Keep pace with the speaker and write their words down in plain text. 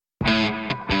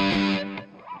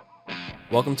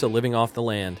Welcome to Living Off the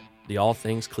Land, the All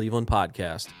Things Cleveland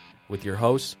podcast, with your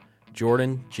hosts,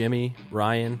 Jordan, Jimmy,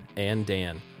 Ryan, and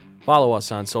Dan. Follow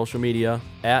us on social media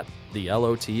at the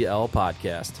LOTL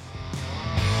Podcast.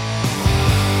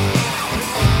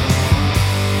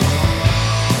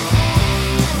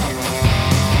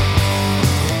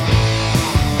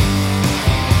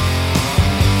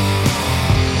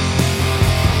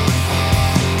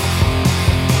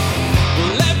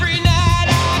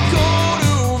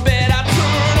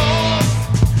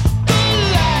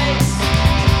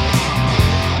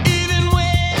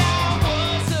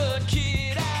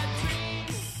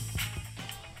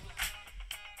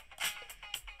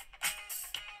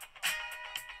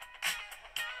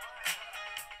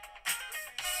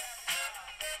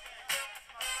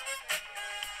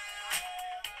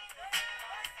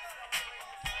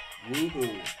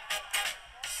 Woohoo.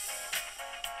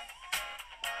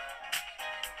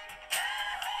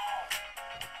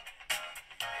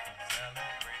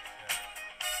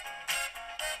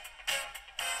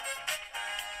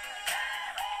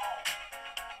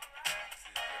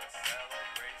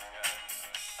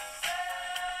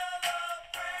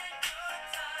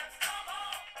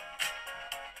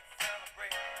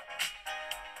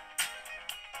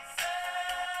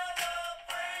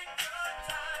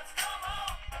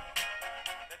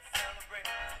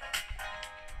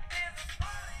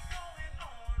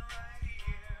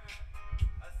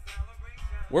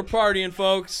 We're partying,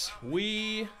 folks.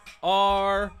 We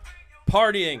are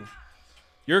partying.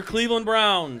 Your Cleveland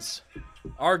Browns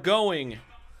are going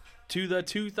to the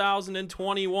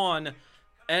 2021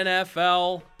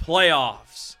 NFL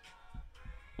playoffs.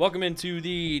 Welcome into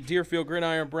the Deerfield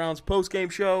Gridiron Browns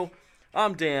postgame show.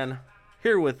 I'm Dan,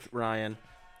 here with Ryan,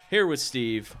 here with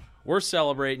Steve. We're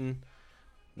celebrating.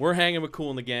 We're hanging with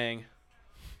Cool and the gang.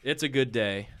 It's a good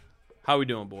day. How we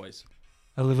doing, boys?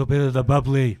 A little bit of the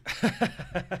bubbly.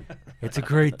 It's a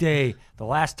great day. The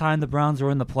last time the Browns were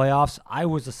in the playoffs, I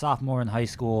was a sophomore in high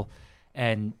school,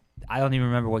 and I don't even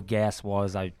remember what gas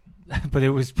was. But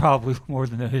it was probably more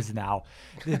than it is now.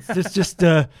 It's just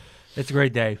it's a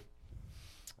great day.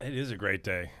 It is a great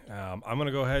day. I'm going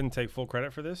to go ahead and take full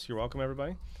credit for this. You're welcome,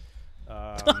 everybody.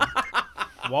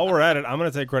 While we're at it, I'm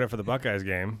going to take credit for the Buckeyes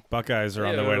game. Buckeyes are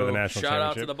on their way to the national championship. Shout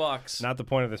out to the Bucks. Not the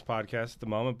point of this podcast at the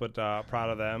moment, but proud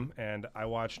of them. And I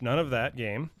watched none of that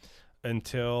game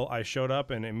until I showed up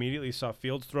and immediately saw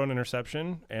Fields throw an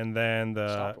interception, and then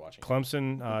the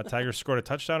Clemson Tigers scored a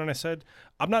touchdown, and I said,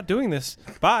 I'm not doing this.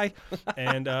 Bye.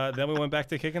 And then we went back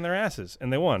to kicking their asses,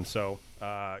 and they won. So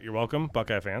you're welcome,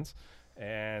 Buckeye fans.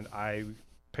 And I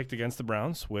picked against the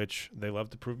Browns, which they love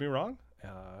to prove me wrong.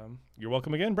 You're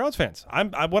welcome again, Browns fans.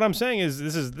 What I'm saying is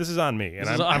this is on me, and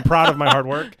I'm proud of my hard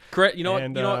work. Credit to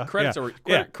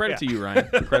you, Ryan.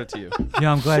 Credit to you.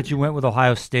 Yeah, I'm glad you went with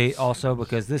Ohio State also,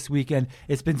 because this weekend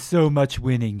it's been so much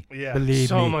winning. Yeah, believe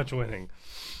so me. much winning.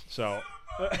 So.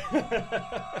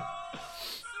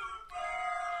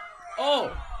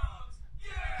 Oh,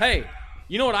 hey,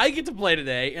 you know what I get to play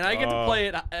today, and I get to play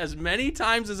it as many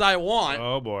times as I want.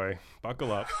 Oh boy,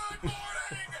 buckle up.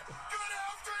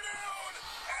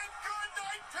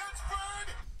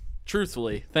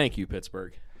 Truthfully, thank you,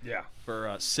 Pittsburgh. Yeah.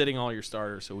 For sitting all your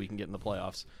starters so we can get in the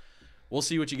playoffs. We'll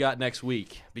see what you got next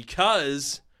week,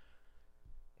 because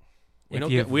we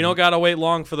don't got to wait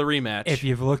long for the rematch. If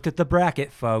you've looked at the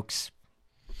bracket, folks,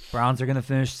 Browns are going to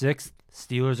finish 6th.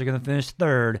 Steelers are going to finish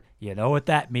 3rd. You know what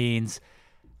that means.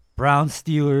 Browns,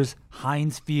 Steelers,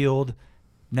 Heinz Field,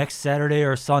 next Saturday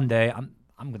or Sunday.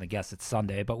 I'm going to guess it's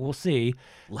Sunday, but we'll see.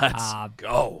 Let's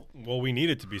go. Well, we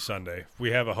need it to be Sunday. If we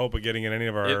have a hope of getting in any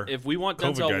of our If we want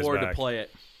COVID Denzel Ward back to play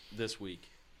it this week,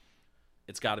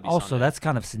 it's got to be also, Sunday. that's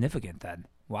kind of significant then.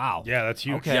 Wow. Yeah, that's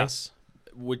huge. Okay. Yes.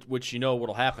 Which you know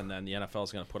what'll happen then. The NFL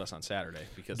is going to put us on Saturday.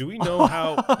 Because do we know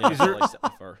how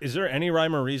 – is there any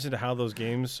rhyme or reason to how those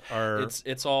games are –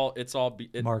 It's all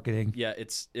marketing. Yeah,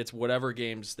 it's whatever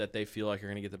games that they feel like are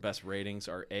going to get the best ratings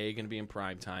are A, going to be in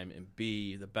prime time, and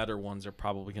B, the better ones are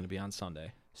probably going to be on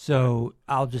Sunday. So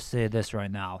I'll just say this right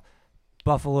now.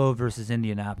 Buffalo versus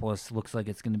Indianapolis looks like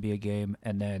it's going to be a game,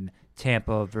 and then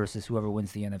Tampa versus whoever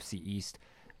wins the NFC East.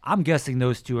 I'm guessing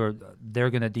those two they're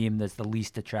going to deem as the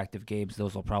least attractive games.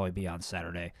 Those will probably be on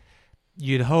Saturday.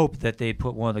 You'd hope that they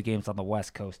put one of the games on the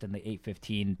West Coast in the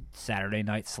 8:15 Saturday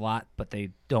night slot, but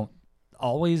they don't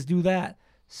always do that.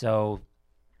 So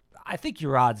I think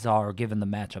your odds are, given the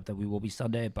matchup, that we will be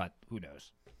Sunday, but who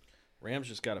knows? Rams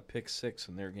just got a pick 6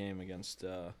 in their game against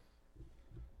the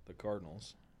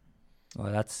Cardinals. Well,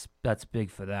 that's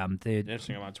big for them.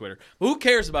 Interesting. I'm on Twitter. Who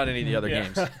cares about any of the other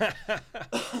games?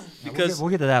 Because we'll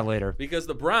get to that later. Because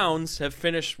the Browns have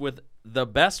finished with the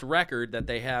best record that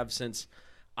they have since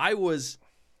I was,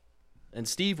 and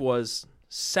Steve was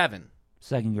 7.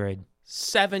 Second grade.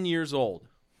 7 years old.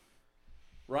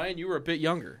 Ryan, you were a bit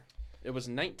younger. It was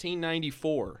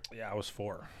 1994. Yeah, I was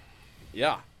 4.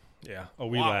 Yeah. Yeah, a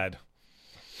wee lad.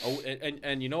 Oh,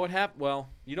 and you know what happened? Well,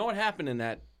 you know what happened in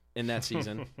that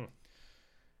season?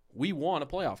 We won a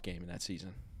playoff game in that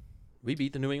season. We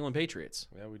beat the New England Patriots.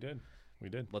 Yeah, we did. We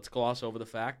did. Let's gloss over the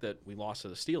fact that we lost to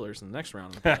the Steelers in the next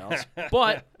round of the playoffs.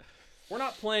 But we're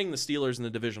not playing the Steelers in the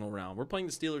divisional round. We're playing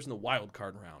the Steelers in the wild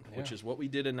card round, which is what we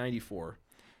did in 94.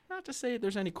 Not to say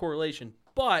there's any correlation,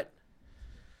 but,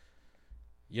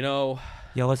 you know.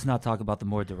 Yeah, let's not talk about the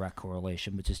more direct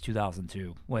correlation, which is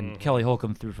 2002, when Kelly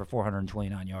Holcomb threw for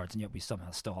 429 yards, and yet we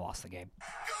somehow still lost the game.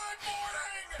 Good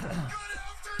morning,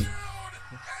 good afternoon, and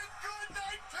good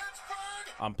night,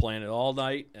 Pittsburgh. I'm playing it all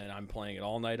night, and I'm playing it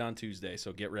all night on Tuesday,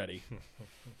 so get ready.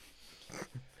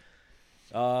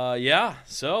 Yeah,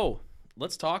 so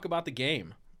let's talk about the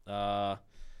game. Boy,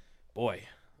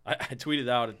 I tweeted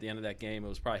out at the end of that game, it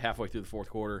was probably halfway through the fourth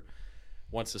quarter,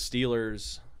 once the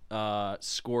Steelers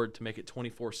scored to make it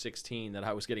 24-16, that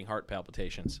I was getting heart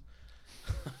palpitations.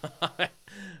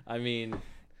 I mean,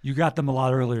 you got them a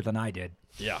lot earlier than I did.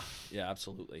 Yeah,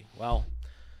 absolutely. Well,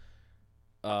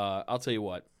 I'll tell you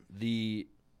what.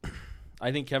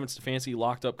 I think Kevin Stefanski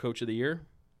locked up Coach of the Year,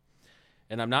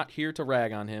 and I'm not here to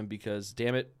rag on him because,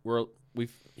 damn it,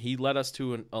 he led us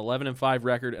to an 11-5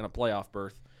 record and a playoff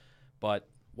berth. But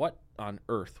what on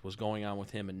earth was going on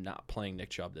with him and not playing Nick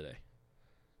Chubb today?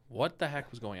 What the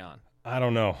heck was going on? I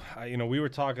don't know. We were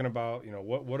talking about,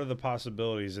 what are the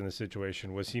possibilities in the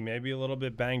situation? Was he maybe a little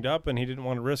bit banged up and he didn't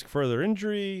want to risk further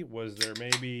injury? Was there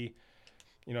maybe,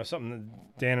 something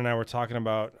that Dan and I were talking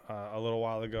about a little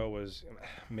while ago was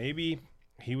maybe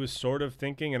he was sort of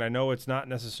thinking, and I know it's not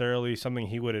necessarily something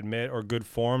he would admit or good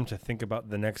form to think about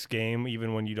the next game,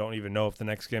 even when you don't even know if the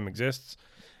next game exists.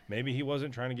 Maybe he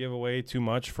wasn't trying to give away too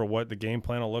much for what the game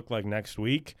plan will look like next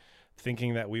week,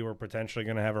 thinking that we were potentially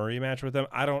going to have a rematch with them.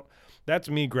 That's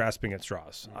me grasping at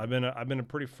straws. Mm-hmm. I've been a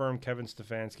pretty firm Kevin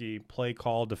Stefanski play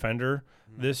call defender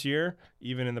this year,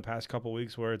 even in the past couple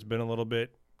weeks where it's been a little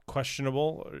bit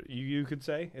questionable, you could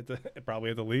say, probably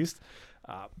at the least.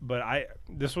 But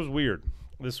this was weird.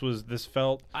 This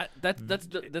felt that's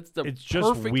the it's just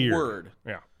perfect weird. word.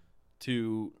 Yeah.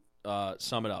 To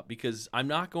sum it up, because I'm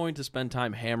not going to spend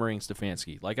time hammering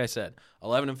Stefanski. Like I said,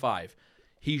 11-5.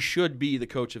 He should be the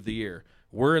Coach of the Year.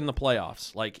 We're in the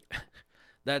playoffs. Like,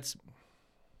 that's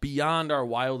beyond our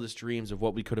wildest dreams of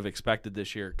what we could have expected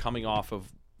this year, coming off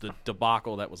of the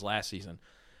debacle that was last season.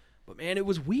 But, man, it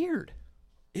was weird.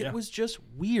 It was just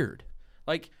weird.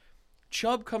 Like,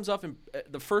 Chubb comes up and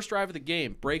the first drive of the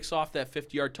game breaks off that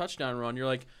 50-yard touchdown run. You're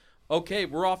like, okay,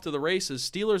 we're off to the races.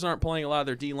 Steelers aren't playing a lot of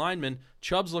their D linemen.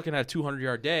 Chubb's looking at a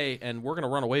 200-yard day, and we're going to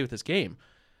run away with this game.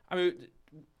 I mean,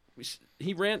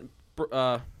 he ran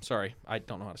sorry, I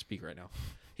don't know how to speak right now.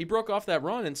 He broke off that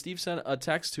run, and Steve sent a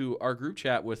text to our group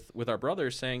chat with our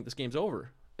brothers saying this game's over.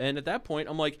 And at that point,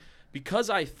 I'm like, because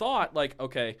I thought, like,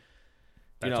 okay,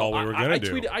 that's all we were going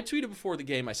to do. I tweeted before the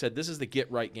game, I said, this is the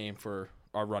get-right game for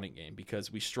our running game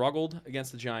because we struggled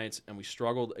against the Giants and we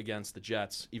struggled against the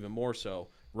Jets, even more so,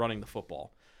 running the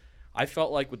football. I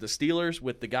felt like with the Steelers,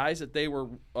 with the guys that they were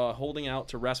holding out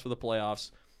to rest for the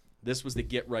playoffs, this was the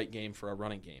get-right game for our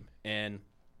running game. And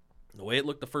the way it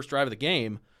looked the first drive of the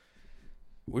game,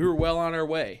 we were well on our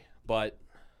way. But,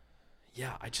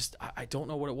 yeah, I don't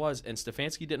know what it was. And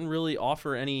Stefanski didn't really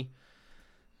offer any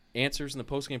answers in the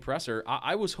postgame presser.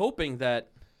 I was hoping that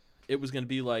it was going to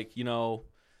be like,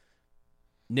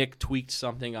 Nick tweaked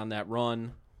something on that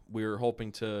run. We were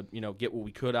hoping to, get what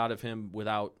we could out of him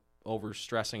without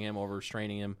overstressing him,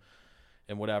 overstraining him,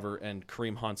 and whatever. And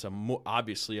Kareem Hunt's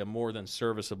obviously a more than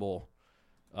serviceable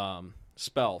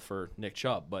spell for Nick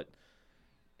Chubb. But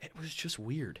it was just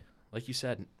weird. Like you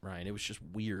said, Ryan, it was just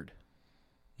weird.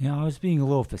 I was being a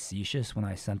little facetious when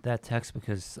I sent that text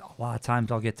because a lot of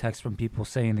times I'll get texts from people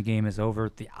saying the game is over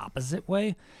the opposite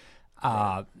way.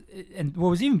 And what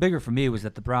was even bigger for me was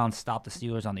that the Browns stopped the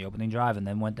Steelers on the opening drive and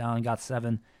then went down and got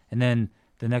 7. And then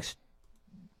the next,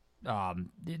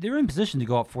 they were in position to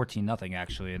go up 14-0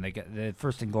 actually, and they got the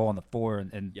first and goal on the 4,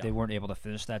 and they weren't able to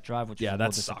finish that drive, which was a little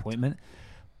disappointment.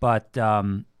 But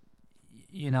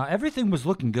everything was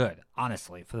looking good,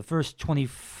 honestly, for the first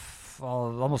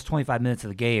almost 25 minutes of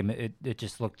the game. It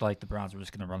just looked like the Browns were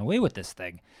just going to run away with this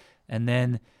thing, and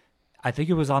then I think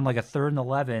it was on like a 3rd and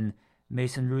 11.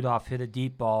 Mason Rudolph hit a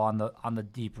deep ball on the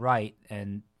deep right,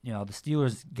 and the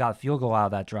Steelers got a field goal out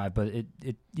of that drive. But it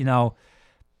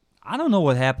I don't know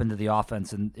what happened to the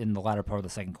offense in the latter part of the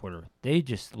second quarter. They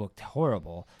just looked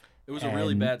horrible. It was a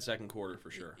really bad second quarter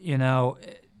for sure.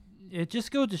 it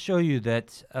just goes to show you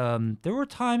that there were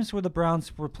times where the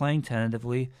Browns were playing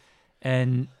tentatively,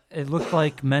 and it looked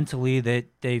like mentally that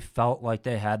they felt like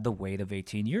they had the weight of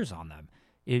 18 years on them.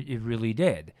 It really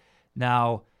did.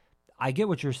 Now, I get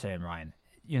what you're saying, Ryan.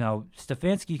 You know,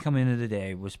 Stefanski coming into the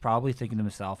day was probably thinking to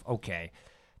himself, okay,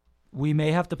 we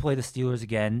may have to play the Steelers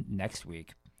again next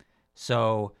week.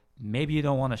 So maybe you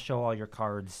don't want to show all your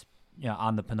cards, you know,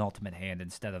 on the penultimate hand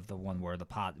instead of the one where the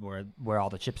pot where all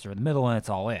the chips are in the middle and it's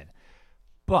all in.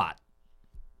 But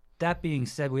that being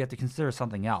said, we have to consider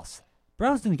something else.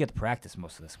 Browns didn't get to practice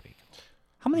most of this week.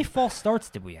 How many false starts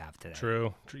did we have today?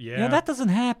 True. Yeah. You know, that doesn't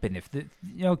happen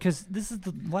because this is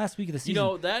the last week of the season. You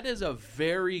know, that is a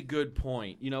very good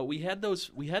point. You know, we had those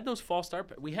false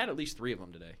starts. We had at least 3 of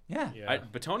them today. Yeah.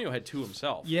 Batonio had 2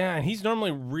 himself. Yeah, and he's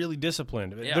normally really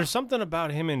disciplined. Yeah. There's something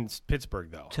about him in Pittsburgh,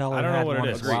 though. Teller I don't know had what one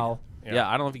it is. as well. Yeah,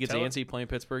 I don't know if he gets Teller- antsy playing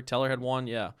Pittsburgh. Teller had 1,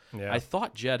 yeah. Yeah. I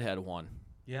thought Jed had 1.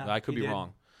 Yeah, I could he be did.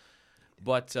 wrong.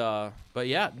 But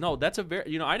yeah, no, that's a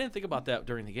very, I didn't think about that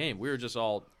during the game. We were just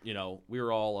all,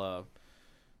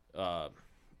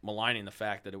 maligning the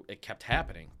fact that it kept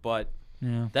happening. But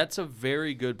Yeah. that's a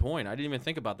very good point. I didn't even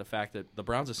think about the fact that the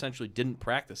Browns essentially didn't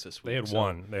practice this week. They had So-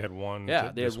 one. They had one. Yeah, they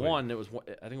had this week. one. It was,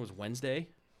 I think it was Wednesday.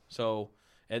 So,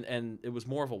 and it was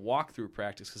more of a walkthrough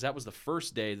practice because that was the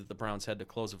first day that the Browns had to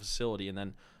close the facility and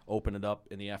then open it up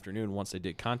in the afternoon once they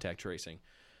did contact tracing.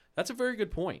 That's a very good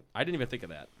point. I didn't even think of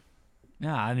that.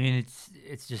 Yeah, I mean,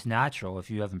 it's just natural if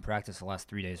you haven't practiced the last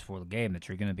 3 days before the game that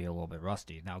you're going to be a little bit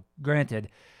rusty. Now, granted,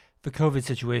 the COVID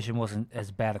situation wasn't as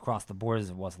bad across the board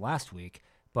as it was last week,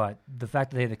 but the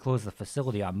fact that they had to close the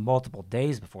facility on multiple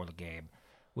days before the game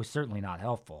was certainly not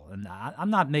helpful. And I'm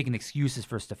not making excuses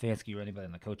for Stefanski or anybody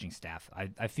on the coaching staff.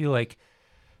 I feel like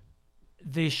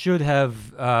they should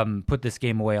have put this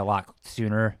game away a lot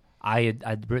sooner.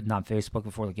 I'd written on Facebook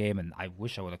before the game, and I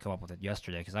wish I would have come up with it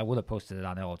yesterday because I would have posted it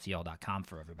on LOTL.com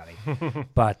for everybody.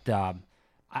 But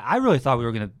I really thought we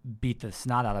were going to beat the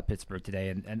snot out of Pittsburgh today.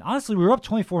 And honestly, we were up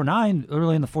 24-9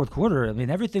 early in the fourth quarter. I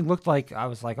mean, everything looked like I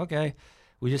was like, okay,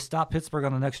 we just stop Pittsburgh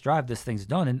on the next drive. This thing's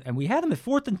done. And we had them at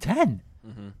 4th and 10.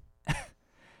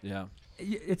 Yeah.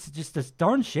 It's just a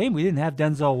darn shame we didn't have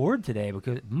Denzel Ward today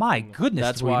because, my goodness,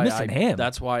 That's we're why missing him.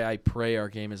 That's why I pray our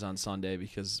game is on Sunday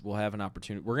because we'll have an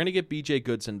opportunity. We're going to get B.J.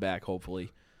 Goodson back,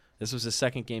 hopefully. This was the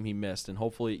second game he missed, and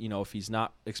hopefully, if he's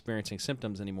not experiencing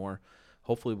symptoms anymore,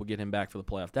 hopefully we'll get him back for the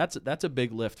playoff. That's a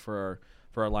big lift for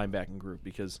our linebacking group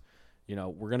because,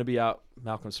 we're going to be out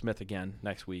Malcolm Smith again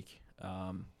next week.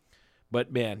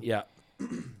 But, man, yeah,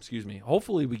 excuse me.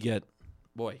 Hopefully we get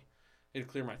 – boy, I need to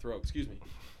clear my throat. Excuse me.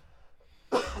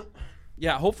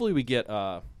 Yeah, hopefully we get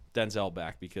Denzel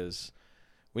back because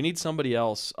we need somebody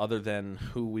else other than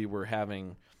who we were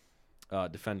having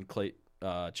defend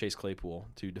Chase Claypool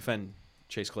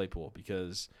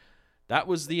because that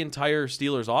was the entire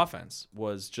Steelers offense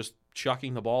was just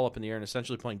chucking the ball up in the air and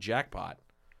essentially playing jackpot.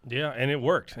 Yeah, and it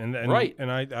worked. And right.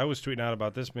 And I was tweeting out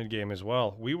about this mid-game as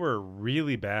well. We were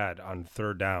really bad on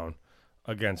third down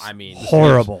against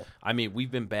horrible. We've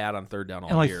been bad on third down all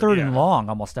and like year. third and long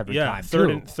almost every time.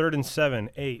 Third and 7,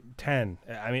 8, 10.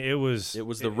 I mean, it was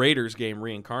the Raiders game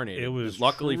reincarnated. It was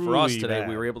luckily for us today bad.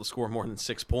 we were able to score more than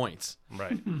 6 points.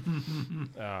 Right.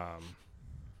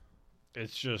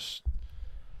 It's just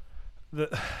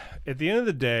at the end of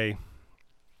the day,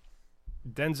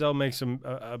 Denzel makes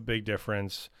a big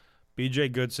difference. B.J.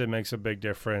 Goodson makes a big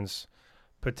difference.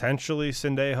 Potentially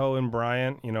Sendejo and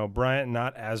Bryant. Bryant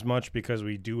not as much because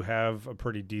we do have a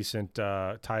pretty decent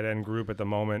tight end group at the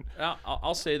moment.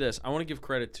 I'll say this: I want to give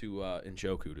credit to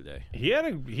Njoku today.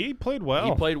 He played well.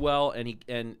 He played well, and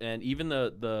even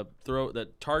the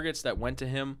targets that went to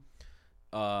him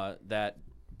that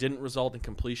didn't result in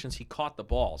completions, he caught the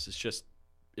balls. It's just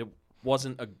it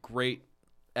wasn't a great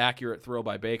accurate throw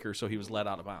by Baker, so he was let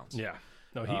out of bounds. Yeah,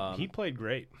 no, he played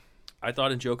great. I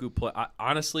thought Njoku play.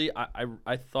 Honestly,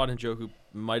 I thought Njoku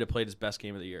might have played his best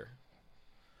game of the year.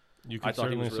 You could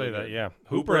certainly say really that. good. Yeah,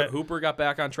 Hooper got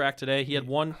back on track today. He had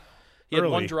one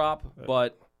drop,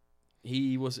 but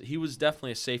he was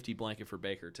definitely a safety blanket for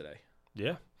Baker today.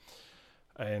 Yeah,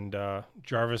 and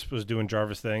Jarvis was doing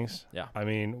Jarvis things. Yeah, I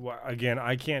mean, again,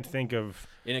 I can't think of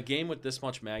in a game with this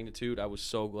much magnitude. I was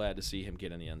so glad to see him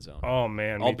get in the end zone. Oh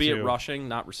man, albeit me too. rushing,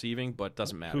 not receiving, but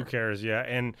doesn't matter. Who cares? Yeah,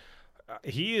 and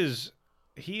he is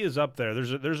up there.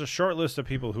 There's a short list of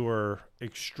people who are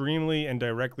extremely and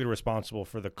directly responsible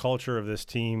for the culture of this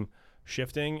team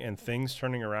shifting and things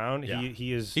turning around. Yeah.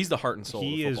 He's the heart and soul of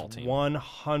the football team. He is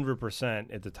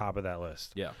 100% at the top of that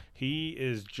list. Yeah.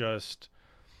 He's just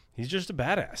a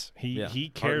badass.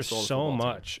 He cares soul of the so football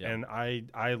much, team. Yeah. and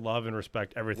I love and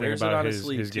respect everything Wears it about on his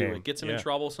sleeve game. too. It gets him in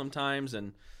trouble sometimes,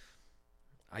 and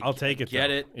I'll take it. Get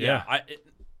though. it? Yeah.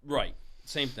 Right.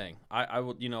 Same thing. I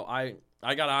will.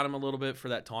 I got on him a little bit for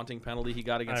that taunting penalty he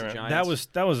got against the Giants.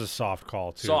 That was a soft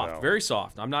call too. Soft, though. very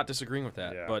soft. I'm not disagreeing with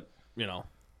that, Yeah. but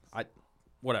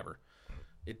whatever.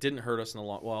 It didn't hurt us in the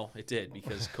long. Well, it did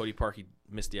because Cody Parkey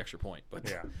missed the extra point. But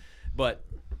Yeah. but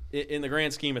in the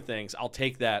grand scheme of things, I'll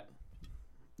take that.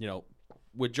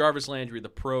 With Jarvis Landry, the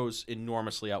pros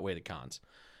enormously outweigh the cons.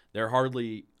 There are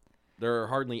hardly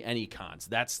any cons.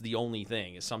 That's the only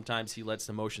thing. Is sometimes he lets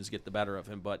the emotions get the better of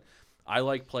him. But I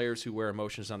like players who wear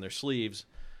emotions on their sleeves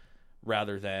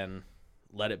rather than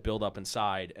let it build up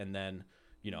inside and then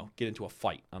get into a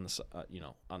fight on the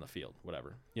on the field,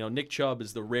 whatever. Nick Chubb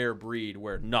is the rare breed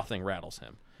where nothing rattles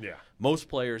him. Yeah. Most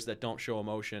players that don't show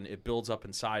emotion, it builds up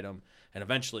inside them, and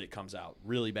eventually it comes out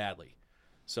really badly.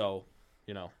 So,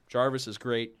 Jarvis is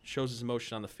great, shows his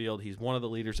emotion on the field. He's one of the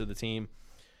leaders of the team,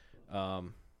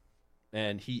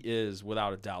 and he is,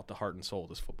 without a doubt, the heart and soul of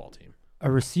this football team. A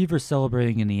receiver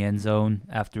celebrating in the end zone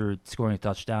after scoring a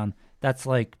touchdown, that's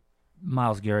like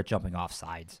Myles Garrett jumping off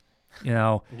sides.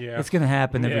 Yeah. It's going to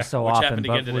happen every so Which often. happened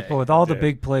again today. But with all the It did.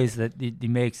 big plays that he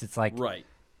makes, it's like, Right.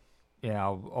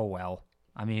 oh well.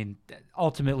 I mean,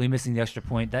 ultimately missing the extra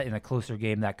point, that in a closer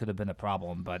game, that could have been a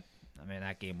problem. But, I mean,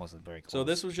 that game wasn't very close. So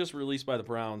this was just released by the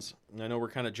Browns. And I know we're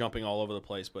kind of jumping all over the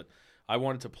place, but I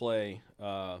wanted to play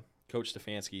Coach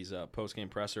Stefanski's post-game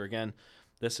presser. Again,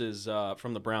 this is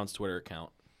from the Browns Twitter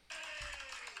account.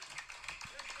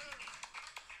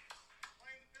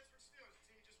 Playing the Pittsburgh Steelers, the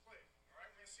team you just played. All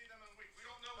right, we're gonna see them in a week. We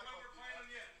don't know when we're playing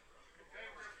them yet. Okay,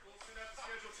 we'll send out the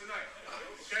schedule tonight.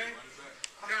 Okay,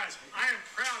 guys, I am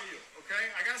proud of you. Okay,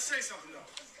 I gotta say something though.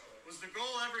 Was the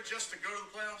goal ever just to go to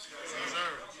the playoffs? Yes, sir.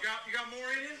 You got more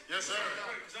in you? Yes, sir.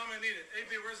 Because I'm gonna need it.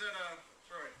 AB, where's that?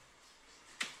 Troy.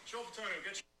 Joel Patonio,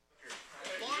 get your here.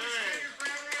 Longest tenured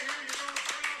Brown right here. You're going to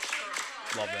the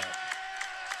playoffs. Love that.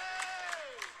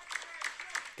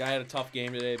 Guy had a tough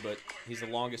game today, but he's the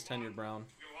longest tenured Brown.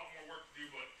 We got a lot more work to do,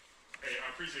 but hey, I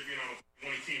appreciate being on a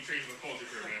winning team, changing the culture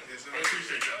here, man. I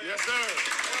appreciate that. Yes, sir.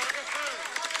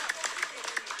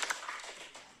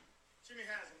 Jimmy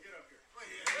Haslam, get up here.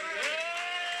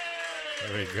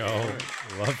 There we go.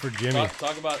 Love for Jimmy.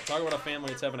 Talk about a family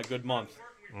that's having a good month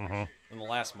in the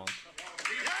last month.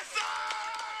 Yes, sir!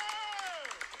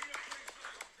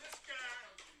 This guy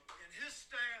and his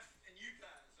staff and you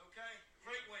guys, okay?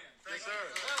 Great win. Yes, sir.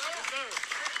 Yes, sir.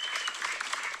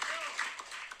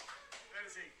 That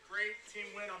is a great team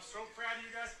win. I'm so proud of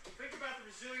you guys. Think about the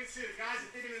resiliency of the guys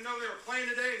that didn't even know they were playing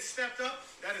today and stepped up.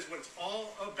 That is what it's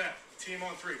all about. Team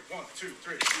on three. 1, 2,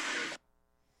 3.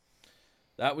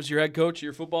 That was your head coach of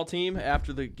your football team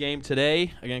after the game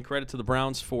today. Again, credit to the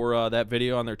Browns for that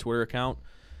video on their Twitter account.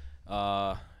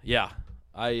 I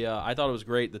thought it was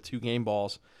great, the 2 game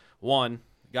balls. One,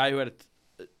 guy who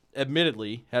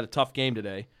admittedly had a tough game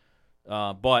today,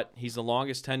 but he's the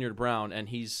longest tenured Brown, and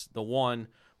he's the one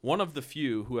of the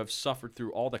few who have suffered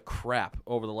through all the crap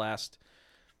over the last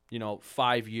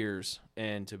 5 years,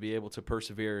 and to be able to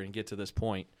persevere and get to this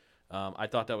point. I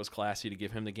thought that was classy to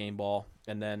give him the game ball.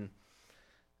 And then,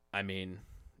 I mean,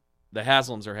 the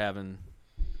Haslams are having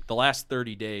the last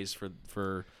 30 days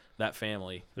for that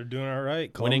family. They're doing all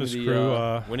right. Winning Columbus the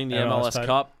Crew, winning the MLS MLS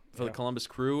Cup for the Yeah. Columbus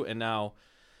Crew, and now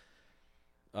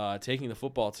taking the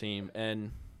football team.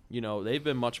 And they've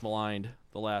been much maligned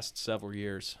the last several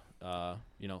years.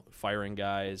 Firing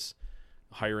guys,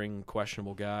 hiring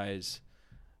questionable guys,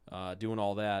 doing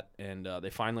all that, and they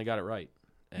finally got it right.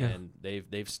 And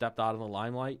they've stepped out of the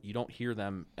limelight. You don't hear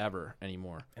them ever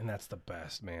anymore. And that's the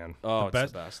best, man. Oh,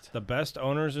 it's the best. The best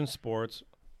owners in sports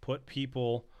put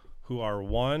people who are,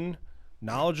 one,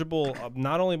 knowledgeable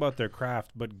not only about their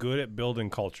craft, but good at building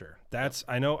culture. That's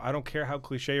I don't care how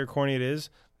cliche or corny it is.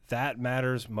 That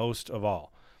matters most of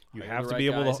all. You Hire have the to right be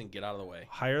able guys to and get out of the way.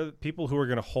 hire people who are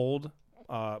going to hold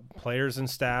players and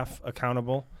staff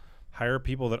accountable. Hire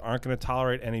people that aren't going to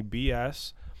tolerate any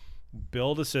BS.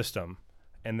 Build a system,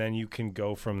 and then you can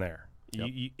go from there. Yep.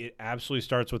 It absolutely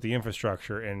starts with the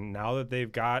infrastructure, and now that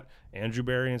they've got Andrew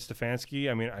Berry and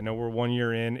Stefanski, I mean, I know we're 1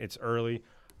 year in, it's early.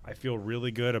 I feel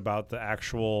really good about the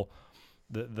actual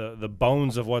the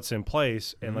bones of what's in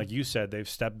place, and like you said, they've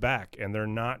stepped back, and they're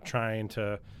not trying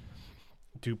to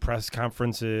do press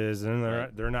conferences, and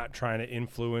they're not trying to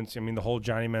influence. I mean, the whole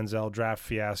Johnny Manziel draft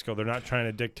fiasco, they're not trying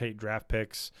to dictate draft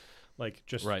picks. Like,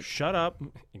 just shut up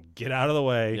and get out of the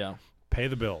way. Yeah. Pay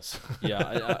the bills.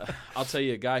 I'll tell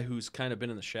you, a guy who's kind of been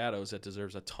in the shadows that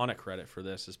deserves a ton of credit for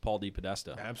this is Paul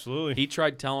DePodesta. Absolutely. He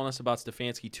tried telling us about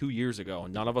Stefanski 2 years ago,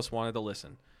 and none of us wanted to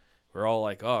listen. We're all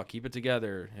like, oh, keep it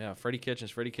together. Yeah, Freddie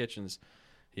Kitchens.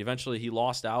 Eventually, he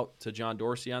lost out to John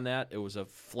Dorsey on that. It was a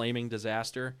flaming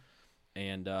disaster.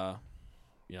 And,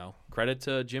 credit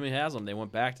to Jimmy Haslam. They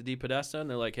went back to DePodesta, and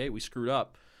they're like, hey, we screwed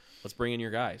up. Let's bring in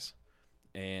your guys.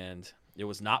 And it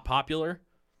was not popular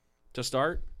to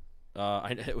start.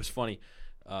 It was funny.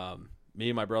 Me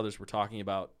and my brothers were talking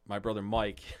about my brother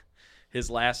Mike, his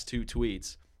last 2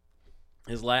 tweets.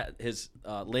 His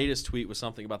latest tweet was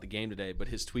something about the game today, but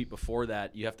his tweet before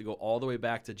that, you have to go all the way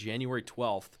back to January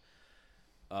 12th,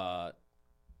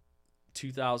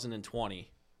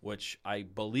 2020, which I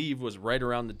believe was right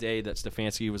around the day that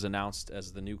Stefanski was announced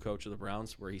as the new coach of the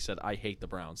Browns, where he said, I hate the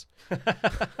Browns.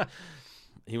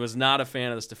 He was not a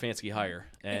fan of the Stefanski hire,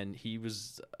 and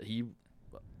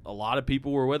a lot of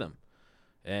people were with him.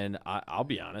 And I'll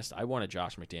be honest, I wanted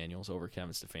Josh McDaniels over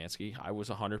Kevin Stefanski. I was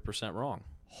 100% wrong.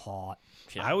 Hot.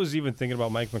 Yeah. I was even thinking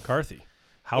about Mike McCarthy.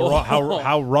 How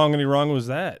wrong was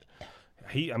that?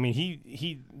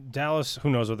 Dallas, who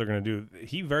knows what they're going to do.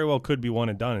 He very well could be one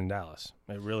and done in Dallas.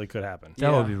 It really could happen.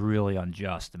 That would be really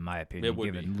unjust, in my opinion. It would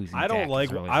given be. Losing I don't Dak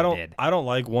like I don't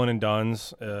like one and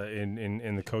dones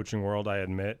in the coaching world. I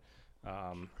admit.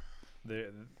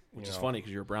 Which is funny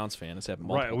because you're a Browns fan. It's happened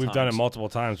multiple times. We've done it multiple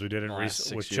times. We did it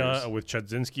with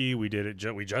Chudzinski. We did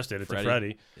it. We just did it to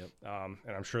Freddie. Yep.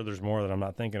 And I'm sure there's more that I'm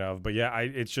not thinking of. But yeah,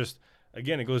 it's just,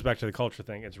 again, it goes back to the culture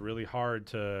thing. It's really hard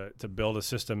to build a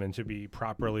system and to be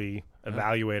properly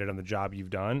evaluated on the job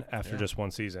you've done after just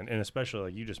one season. And especially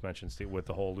like you just mentioned, Steve, with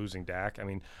the whole losing Dak. I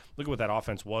mean, look at what that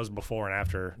offense was before and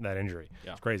after that injury.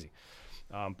 Yeah. It's crazy.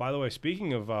 By the way,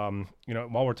 speaking of, while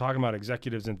we're talking about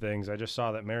executives and things, I just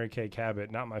saw that Mary Kay Cabot,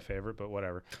 not my favorite, but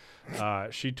whatever,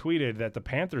 she tweeted that the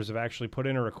Panthers have actually put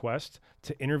in a request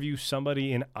to interview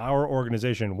somebody in our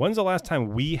organization. When's the last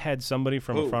time we had somebody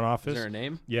from the front office? Is there a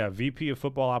name? Yeah, VP of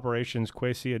Football Operations,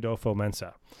 Kwesi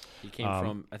Adolfo-Mensah. He came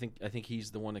from, I think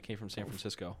he's the one that came from San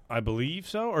Francisco. I believe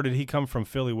so, or did he come from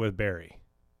Philly with Barry?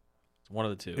 One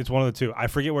of the two. It's one of the two. I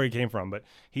forget where he came from, but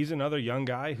he's another young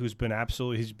guy who's been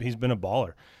he's been a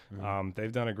baller. Mm-hmm.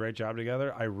 They've done a great job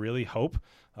together. I really hope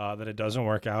that it doesn't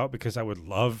work out because I would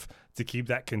love to keep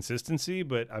that consistency.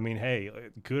 But, I mean, hey,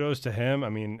 kudos to him. I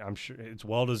mean, I'm sure it's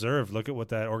well-deserved. Look at what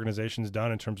that organization's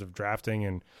done in terms of drafting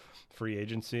and free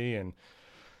agency. And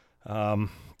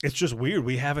it's just weird.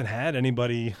 We haven't had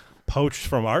anybody poached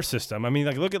from our system. I mean,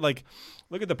 look at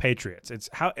the Patriots. It's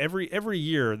how every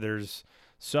year there's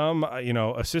some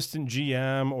assistant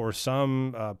GM or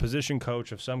some position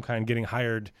coach of some kind getting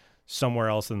hired somewhere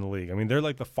else in the league. I mean, they're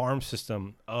like the farm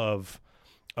system of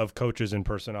coaches and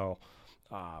personnel.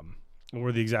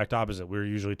 We're the exact opposite. We're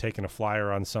usually taking a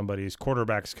flyer on somebody's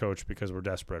quarterback's coach because we're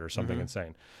desperate or something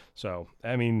insane. So,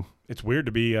 I mean, it's weird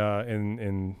to be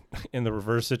in the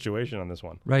reverse situation on this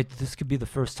one. Right. This could be the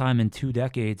first time in 2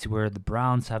 decades where the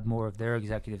Browns have more of their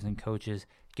executives and coaches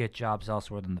get jobs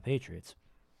elsewhere than the Patriots.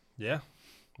 Yeah.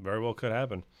 Very well could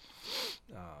happen.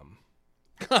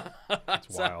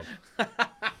 It's wild.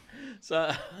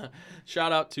 So,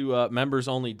 shout out to members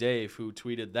only Dave, who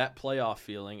tweeted that playoff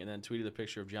feeling and then tweeted a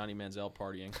picture of Johnny Manziel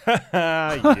partying.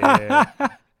 Yeah.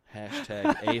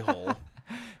 Hashtag a-hole.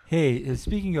 Hey,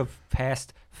 speaking of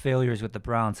past failures with the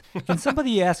Browns, can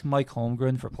somebody ask Mike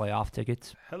Holmgren for playoff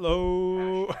tickets?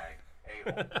 Hello.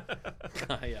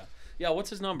 Yeah. What's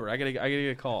his number? I gotta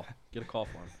get a call. Get a call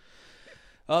for him.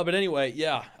 But anyway,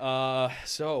 yeah.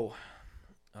 So,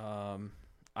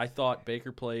 I thought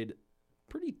Baker played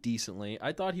pretty decently.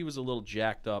 I thought he was a little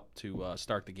jacked up to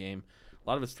start the game. A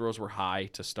lot of his throws were high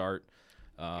to start.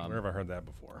 Where have I heard that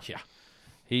before? Yeah,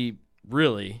 he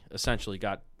really essentially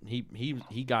got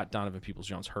he got Donovan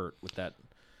Peoples-Jones hurt with that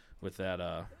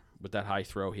high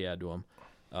throw he had to him.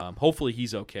 Hopefully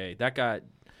he's okay. That guy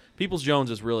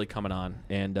Peoples-Jones is really coming on,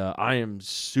 and I am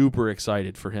super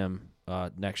excited for him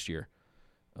next year.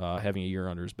 Having a year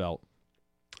under his belt,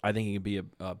 I think he could be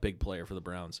a big player for the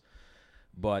Browns.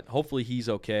 But hopefully he's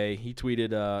okay. He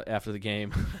tweeted after the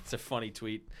game. It's a funny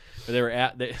tweet. They were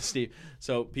Steve.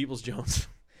 So Peoples-Jones,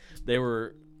 they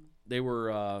were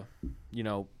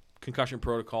concussion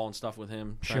protocol and stuff with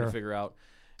him, trying to figure out.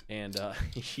 And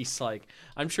he's like,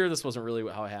 I'm sure this wasn't really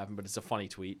how it happened, but it's a funny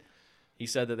tweet. He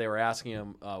said that they were asking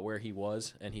him where he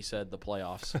was, and he said the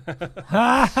playoffs.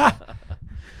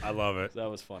 I love it. That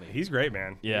was funny. He's great,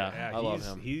 man. Yeah, I love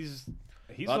him. He's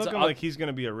looking like he's going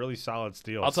to be a really solid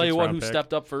steal. I'll tell you what, who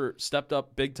stepped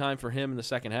up big time for him in the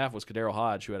second half was Kadero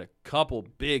Hodge, who had a couple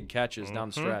big catches down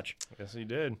the stretch. Yes, he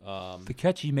did. The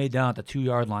catch he made down at the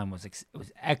 2-yard line was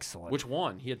excellent. Which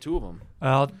one? He had two of them. The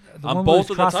on one both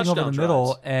was of the crossing over the touchdown middle,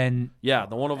 drives. and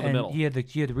the one over the middle. He had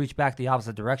to reach back the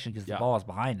opposite direction because the Yeah. ball was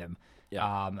behind him.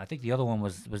 Yeah. I think the other one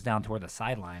was down toward the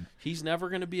sideline. He's never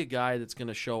going to be a guy that's going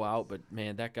to show out, but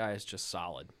man, that guy is just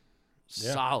solid.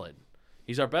 Yeah. Solid.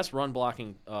 He's our best run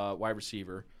blocking wide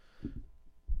receiver.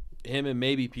 Him and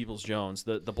maybe Peoples-Jones.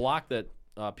 The block that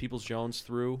Peoples-Jones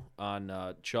threw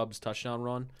on Chubb's touchdown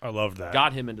run. I love that.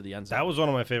 Got him into the end zone. That was one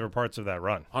of my favorite parts of that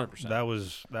run. 100%. That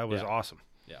was awesome.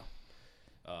 Yeah.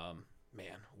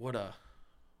 Man, what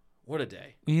a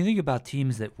day. When you think about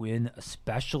teams that win,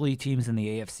 especially teams in the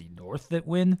AFC North that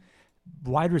win,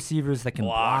 wide receivers that can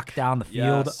block down the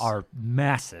field are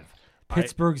massive.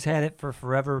 Pittsburgh's had it for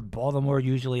forever. Baltimore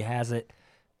usually has it.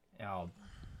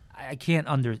 I can't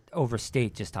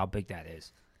overstate just how big that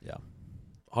is. Yeah,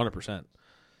 100%.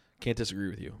 Can't disagree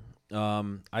with you.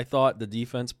 I thought the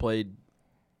defense played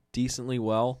decently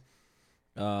well.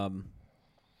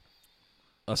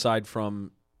 Aside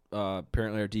from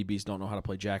apparently our DBs don't know how to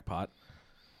play jackpot,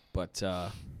 but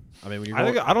I mean, when you're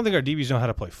I don't think our DBs know how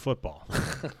to play football.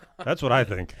 That's what I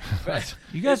think.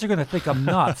 You guys are going to think I'm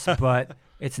nuts, but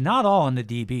it's not all on the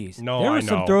DBs. No, there were I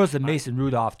some know. throws that Mason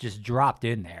Rudolph just dropped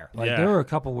in there. There were a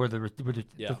couple where the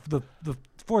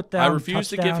fourth down. I refuse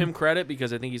to give touchdown. him credit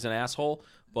because I think he's an asshole,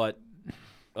 but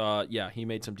he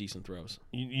made some decent throws.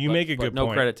 You make a good no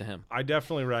point. credit to him. I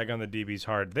definitely rag on the DBs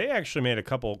hard. They actually made a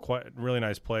couple really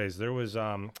nice plays. There was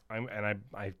there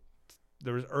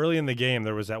was early in the game.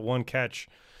 There was that one catch,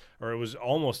 or it was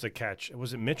almost a catch.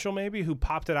 Was it Mitchell maybe who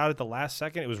popped it out at the last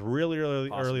second? It was really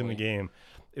early in the game.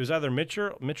 It was either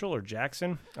Mitchell or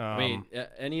Jackson. I mean,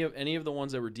 any of the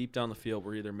ones that were deep down the field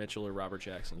were either Mitchell or Robert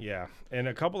Jackson. Yeah, and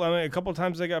a couple of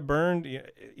times they got burned. You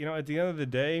know, at the end of the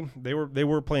day, they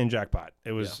were playing jackpot.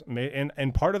 It was,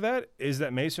 and part of that is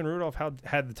that Mason Rudolph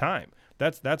had the time.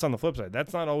 That's on the flip side.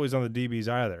 That's not always on the DBs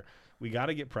either. We got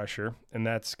to get pressure, and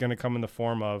that's going to come in the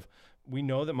form of. We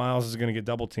know that Miles is going to get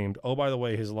double teamed. Oh, by the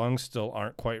way, his lungs still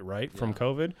aren't quite right from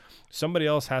COVID. Somebody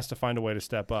else has to find a way to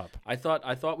step up. I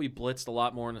thought we blitzed a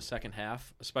lot more in the second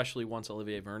half, especially once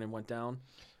Olivier Vernon went down.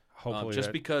 Hopefully,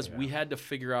 because we had to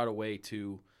figure out a way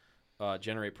to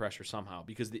generate pressure somehow.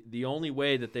 Because the only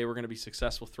way that they were going to be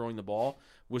successful throwing the ball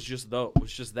was just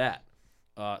that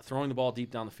throwing the ball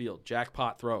deep down the field,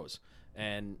 jackpot throws,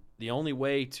 and the only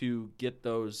way to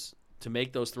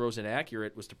make those throws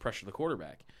inaccurate was to pressure the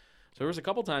quarterback. So there was a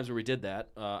couple times where we did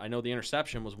that. I know the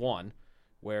interception was one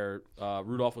where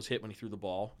Rudolph was hit when he threw the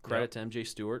ball. Credit to MJ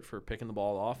Stewart for picking the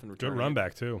ball off and returning. Good run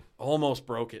back too. Almost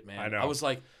broke it, man. I know. I was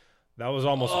like, that was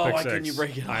almost a pick why six. couldn't you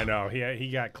break it off? I know.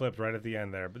 He got clipped right at the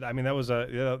end there. But I mean,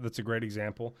 that's a great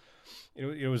example.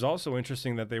 It was also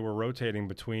interesting that they were rotating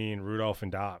between Rudolph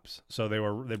and Dobbs. So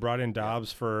they brought in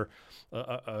Dobbs for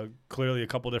clearly a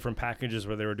couple different packages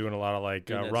where they were doing a lot of like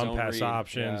run pass read.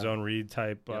 Options, zone read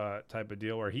type of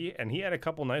deal where he had a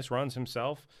couple nice runs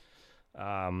himself.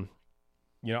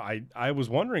 You know, I was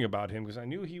wondering about him because I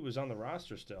knew he was on the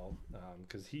roster still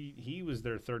because he was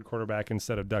their third quarterback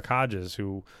instead of Duck Hodges,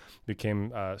 who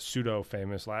became pseudo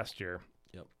famous last year.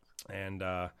 Yep. And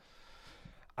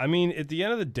I mean, at the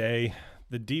end of the day,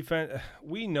 the defense,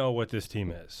 we know what this team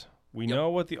is. We know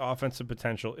what the offensive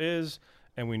potential is,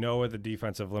 and we know what the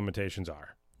defensive limitations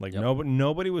are. Like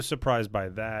nobody was surprised by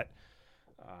that.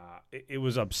 It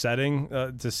was upsetting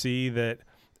to see that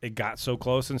it got so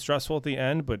close and stressful at the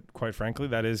end, but quite frankly,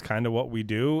 that is kind of what we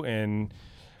do, and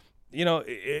you know,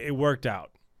 it worked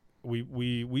out. We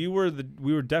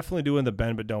were definitely doing the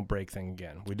bend but don't break thing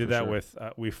again. We did that with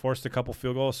we forced a couple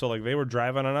field goals, so like they were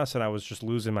driving on us, and I was just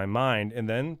losing my mind. And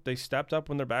then they stepped up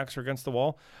when their backs were against the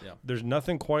wall. Yeah. There's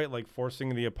nothing quite like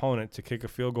forcing the opponent to kick a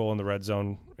field goal in the red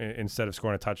zone instead of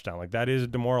scoring a touchdown. Like that is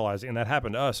demoralizing, and that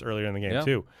happened to us earlier in the game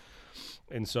too.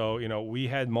 And so, you know, we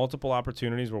had multiple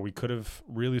opportunities where we could have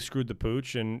really screwed the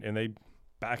pooch, and they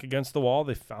back against the wall.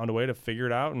 They found a way to figure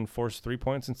it out and force 3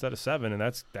 points instead of 7, and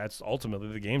that's ultimately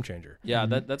the game changer. Yeah,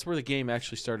 that's where the game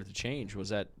actually started to change, was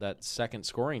that second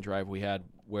scoring drive we had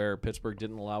where Pittsburgh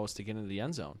didn't allow us to get into the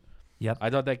end zone. Yep. I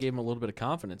thought that gave them a little bit of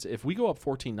confidence. If we go up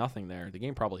 14-0 there, the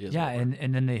game probably is over.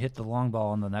 and then they hit the long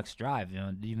ball on the next drive. You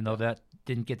know, even though that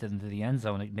didn't get them to the end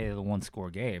zone, it made it a one-score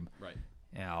game. Right.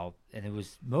 You know, and it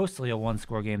was mostly a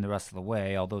one-score game the rest of the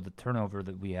way, although the turnover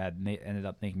that we had ended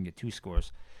up making it 2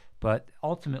 scores. But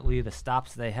ultimately, the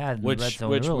stops they had in the red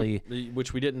zone early,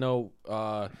 which we didn't know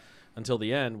until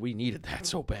the end, we needed that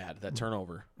so bad, that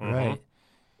turnover. Right?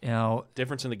 You know,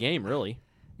 difference in the game, really.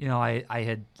 You know, I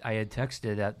had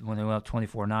texted that when they went up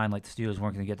 24-9, like the Steelers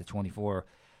weren't going to get to 24.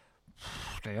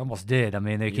 They almost did. I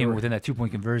mean, they came within that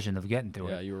 2-point conversion of getting to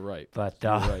it. Yeah, you were right. But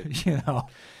you know,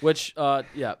 which but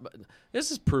this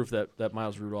is proof that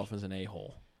Miles Rudolph is an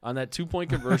a-hole on that 2-point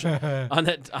conversion on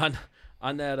that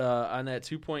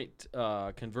 2-point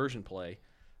conversion play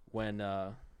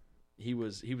when he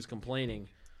was complaining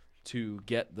to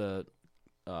get the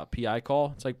PI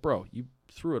call. It's like, bro, you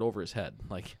threw it over his head.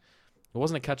 Like, It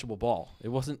wasn't a catchable ball. It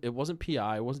wasn't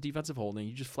PI. It wasn't defensive holding.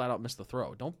 You just flat out missed the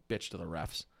throw. Don't bitch to the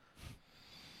refs.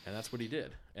 And that's what he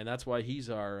did. And that's why he's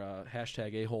our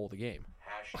hashtag a-hole of the game.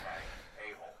 Hashtag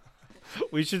a-hole.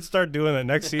 We should start doing that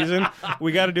next season.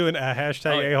 We got to do a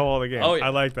hashtag a-hole of the game. Oh, yeah. I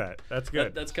like that. That's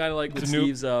good. That's kind of like with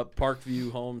Steve's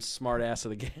Parkview Homes smart ass of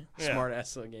the game. Yeah. Smart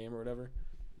ass of the game or whatever.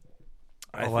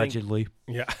 Allegedly.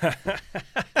 Yeah.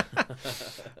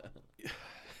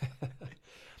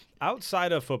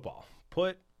 Outside of football,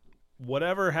 put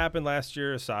whatever happened last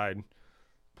year aside,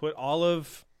 put all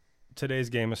of today's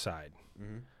game aside.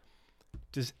 Mm-hmm.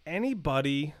 Does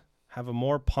anybody have a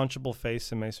more punchable face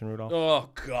than Mason Rudolph? Oh,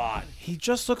 God. He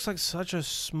just looks like such a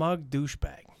smug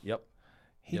douchebag. Yep.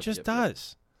 He Yep, just yep,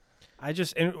 does.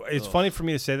 And it's funny for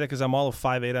me to say that because I'm all of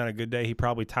 5'8" on a good day. He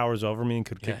probably towers over me and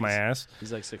could kick my ass.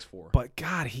 He's like 6'4". But,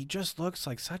 God, he just looks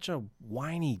like such a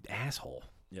whiny asshole.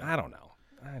 Yeah. I don't know.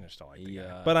 I just don't like the guy.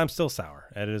 Yeah. But I'm still sour.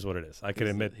 It is what it is. I could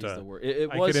admit. He's the word.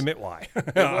 I could admit why.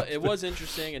 It was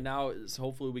interesting, and now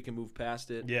hopefully we can move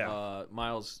past it. Yeah.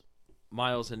 Miles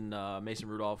and Mason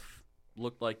Rudolph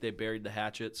looked like they buried the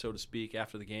hatchet, so to speak,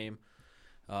 after the game.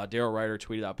 Daryl Ryder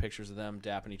tweeted out pictures of them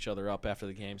dapping each other up after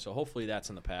the game, so hopefully that's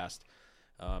in the past.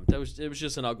 It was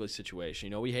just an ugly situation.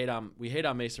 You know, we hate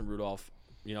on Mason Rudolph.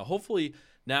 You know, hopefully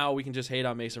now we can just hate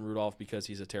on Mason Rudolph because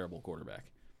he's a terrible quarterback.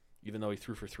 Even though he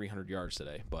threw for 300 yards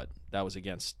today, but that was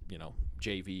against,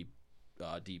 JV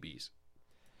DBs.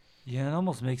 Yeah, it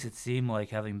almost makes it seem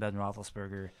like having Ben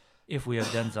Roethlisberger, if we have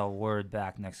Denzel Ward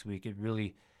back next week, it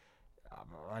really,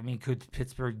 could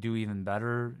Pittsburgh do even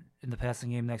better in the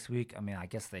passing game next week? I mean, I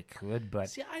guess they could,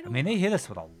 but they hit us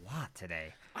with a lot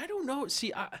today. I don't know.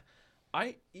 See,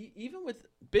 even with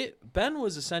Ben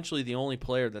was essentially the only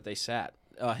player that they sat.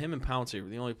 Him and Pouncey were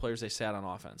the only players they sat on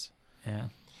offense. Yeah.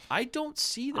 I don't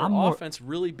see their offense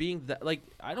really being that. Like,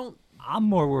 I don't. I'm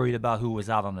more worried about who was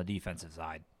out on the defensive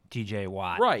side, T.J.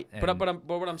 Watt. Right, but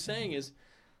what I'm saying is,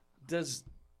 does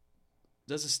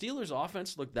the Steelers'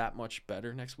 offense look that much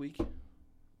better next week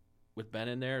with Ben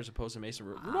in there as opposed to Mason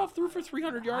Rudolph? Rudolph threw for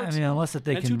 300 yards. Unless that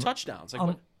they and can 2 touchdowns.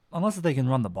 Like, unless they can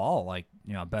run the ball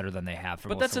better than they have for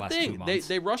but most that's of the the last thing. 2 months.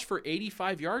 They rushed for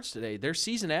 85 yards today. Their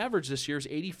season average this year is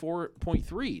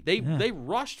 84.3. They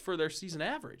rushed for their season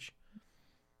average.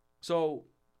 So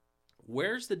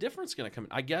where's the difference going to come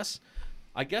in? I guess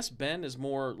Ben is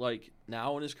more like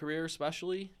now in his career,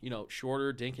 especially,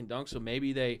 shorter dink and dunk. So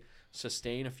maybe they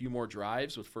sustain a few more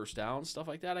drives with first downs, stuff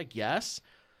like that, I guess.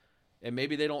 And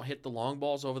maybe they don't hit the long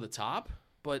balls over the top.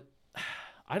 But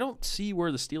I don't see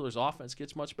where the Steelers' offense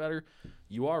gets much better.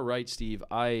 You are right, Steve.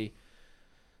 They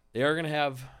are going to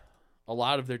have a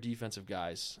lot of their defensive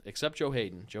guys, except Joe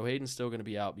Hayden. Joe Hayden's still going to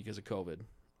be out because of COVID.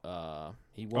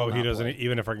 He doesn't play.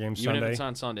 Even if our game's Even Sunday? if it's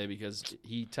on Sunday, because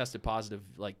he tested positive,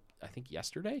 I think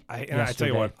yesterday. I tell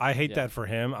you what, I hate that for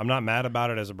him. I'm not mad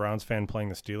about it as a Browns fan playing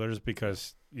the Steelers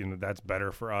because that's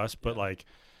better for us. But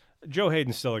Joe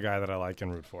Hayden's still a guy that I like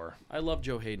and root for. I love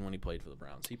Joe Hayden when he played for the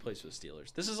Browns. He plays for the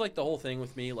Steelers. This is like the whole thing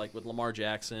with me, like with Lamar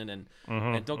Jackson and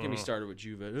don't get me started with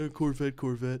Juve.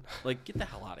 Corvette. Like, get the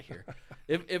hell out of here.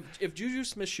 If Juju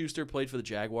Smith-Schuster played for the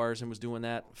Jaguars and was doing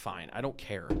that, fine. I don't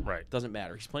care. Right. Doesn't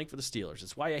matter. He's playing for the Steelers.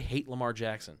 That's why I hate Lamar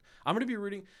Jackson. I'm going to be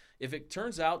rooting. If it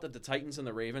turns out that the Titans and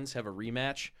the Ravens have a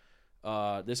rematch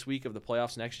this week of the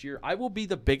playoffs next year, I will be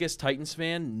the biggest Titans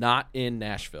fan not in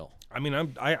Nashville. I mean,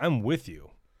 I'm with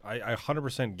you. I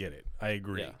 100% get it. I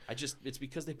agree. Yeah, it's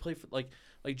because they play for like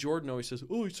Jordan always says,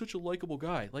 oh, he's such a likable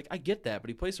guy. Like, I get that, but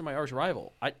he plays for my arch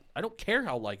rival. I don't care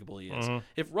how likable he is.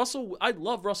 I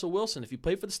love Russell Wilson. If he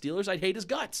played for the Steelers, I'd hate his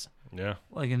guts. Yeah.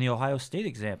 Like in the Ohio State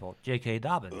example, J.K.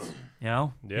 Dobbins. He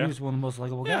was one of the most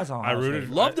likable guys on Ohio State.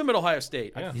 Loved him at Ohio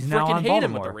State. Yeah. I He's now freaking on hate Baltimore.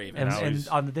 him with the Ravens. And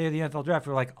on the day of the NFL draft,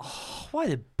 we were like, oh, why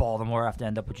did Baltimore have to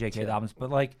end up with J.K. Dobbins? But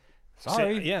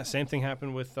sorry. Same thing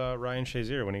happened with Ryan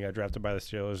Shazier when he got drafted by the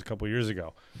Steelers a couple years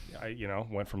ago. I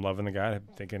went from loving the guy to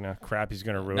thinking, crap, he's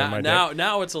going to ruin my day.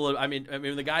 Now it's a little. I mean,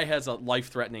 the guy has a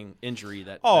life-threatening injury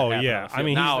that. Oh, that yeah. I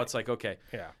mean, now it's like, okay.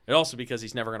 Yeah. And also because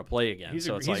he's never going to play again. He's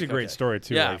he's a great story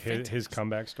too. Yeah, like his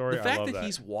comeback story. The fact I love that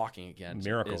he's walking again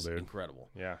Miracle, is dude. incredible.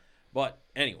 Yeah. But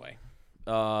anyway,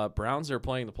 Browns are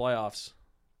playing the playoffs.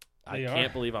 I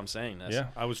can't believe I'm saying this. Yeah,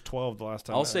 I was 12 the last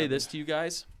time. I'll say this to you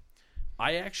guys.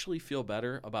 I actually feel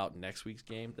better about next week's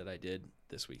game than I did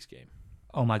this week's game.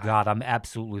 Oh, my God. I'm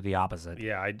absolutely the opposite.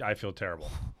 Yeah, I feel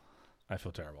terrible.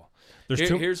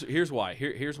 Here's why.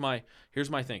 Here's my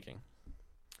thinking.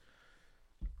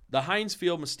 The Heinz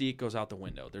Field mystique goes out the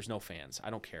window. There's no fans. I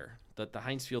don't care. The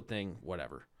Heinz Field thing,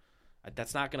 whatever.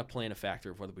 That's not going to play in a factor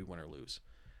of whether we win or lose.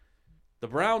 The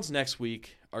Browns next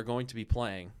week are going to be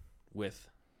playing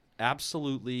with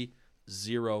absolutely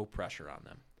zero pressure on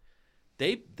them.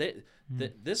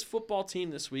 This football team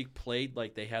this week played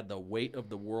like they had the weight of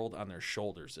the world on their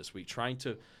shoulders this week, trying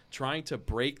to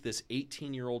break this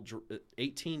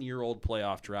 18-year-old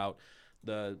playoff drought.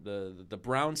 The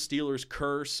Browns Steelers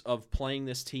curse of playing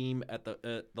this team at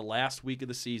the last week of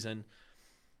the season.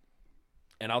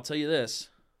 And I'll tell you this,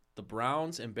 the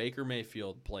Browns and Baker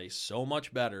Mayfield play so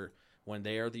much better when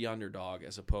they are the underdog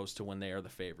as opposed to when they are the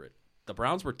favorite. The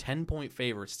Browns were 10-point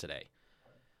favorites today.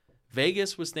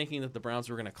 Vegas was thinking that the Browns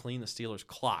were going to clean the Steelers'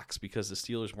 clocks because the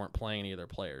Steelers weren't playing any of their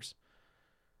players.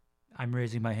 I'm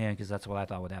raising my hand because that's what I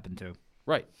thought would happen too.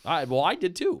 Right. I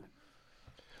did too.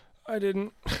 I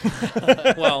didn't.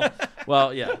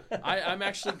 Well, yeah. I'm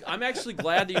actually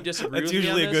glad that you disagree That's with me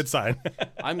on usually a this. good sign.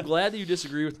 I'm glad that you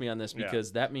disagree with me on this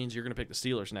because that means you're going to pick the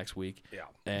Steelers next week. Yeah.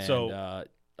 And So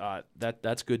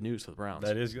that's good news for the Browns.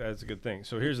 that's a good thing.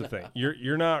 So here's the thing.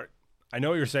 You're not. I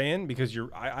know what you're saying because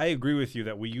I agree with you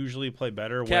that we usually play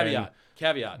better.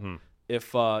 Caveat.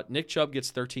 If Nick Chubb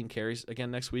gets 13 carries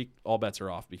again next week, all bets are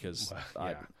off because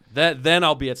then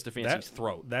I'll be at Stefanski's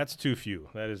throat. That's too few.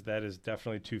 That is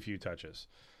definitely too few touches.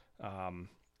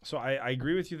 So I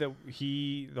agree with you that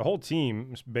the whole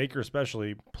team, Baker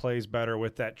especially, plays better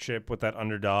with that chip, with that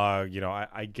underdog.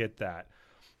 I get that.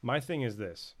 My thing is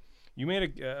this. You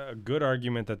made a good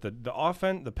argument that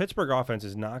the Pittsburgh offense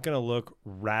is not going to look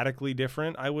radically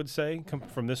different, I would say,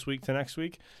 from this week to next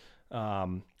week.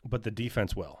 But the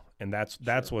defense will, and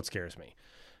that's what scares me.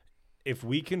 If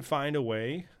we can find a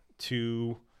way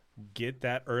to get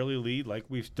that early lead like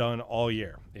we've done all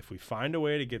year, if we find a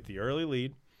way to get the early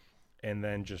lead and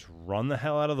then just run the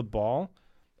hell out of the ball,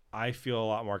 I feel a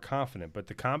lot more confident. But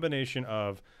the combination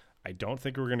of I don't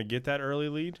think we're going to get that early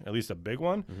lead, at least a big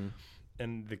one,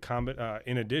 and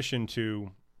in addition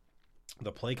to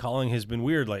the play calling has been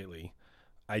weird lately.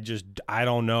 I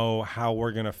don't know how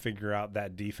we're going to figure out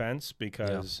that defense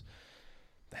because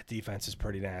that defense is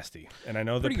pretty nasty. And I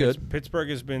know that Pittsburgh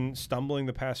has been stumbling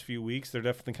the past few weeks. They're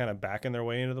definitely kind of backing their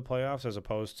way into the playoffs as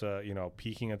opposed to,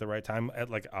 peaking at the right time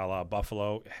at like a la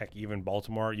Buffalo, heck, even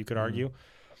Baltimore, you could argue.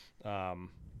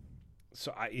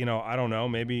 So I don't know.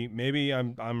 Maybe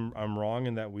I'm wrong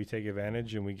in that we take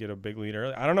advantage and we get a big lead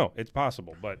early. I don't know. It's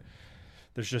possible, but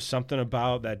there's just something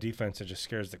about that defense that just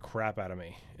scares the crap out of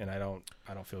me, and I don't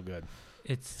feel good.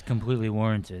 It's completely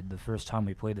warranted. The first time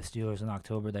we played the Steelers in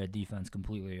October, that defense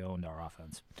completely owned our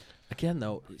offense. Again,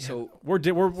 though, so we're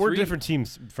different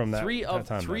teams from that.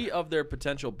 Three of their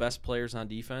potential best players on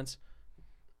defense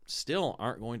still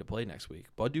aren't going to play next week.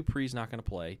 Bud Dupree's not going to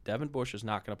play. Devin Bush is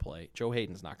not going to play. Joe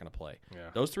Hayden's not going to play.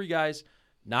 Yeah. Those three guys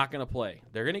not going to play.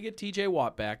 They're going to get T.J.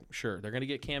 Watt back, sure. They're going to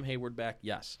get Cam Hayward back,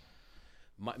 yes.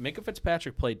 Minka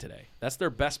Fitzpatrick played today. That's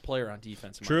their best player on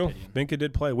defense, in my opinion. Minka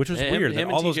did play, which was weird. That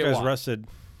all those guys rested.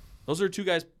 Those are two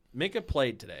guys. Minka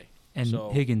played today. And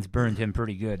Higgins burned him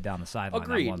pretty good down the sideline.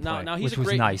 Agreed. Now he's which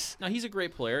was nice. Now he's a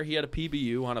great player. He had a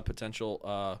PBU on a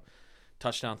potential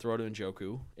touchdown throw to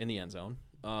Njoku in the end zone.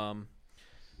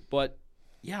 But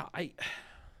yeah, I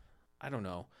don't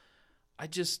know. I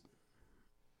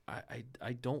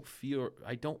don't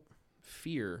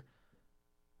fear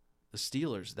the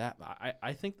Steelers that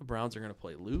I think the Browns are going to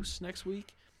play loose next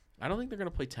week. I don't think they're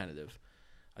going to play tentative.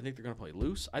 I think they're going to play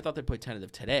loose. I thought they played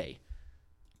tentative today.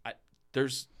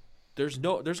 There's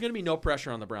going to be no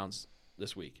pressure on the Browns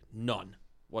this week. None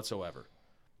whatsoever.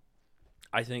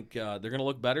 I think they're going to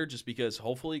look better just because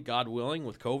hopefully, God willing,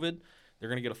 with COVID, they're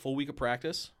going to get a full week of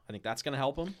practice. I think that's going to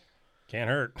help them. Can't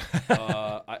hurt.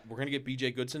 We're going to get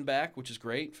B.J. Goodson back, which is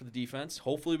great for the defense.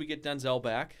 Hopefully, we get Denzel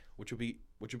back, which would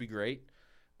be great.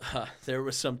 There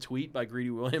was some tweet by Greedy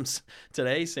Williams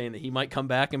today saying that he might come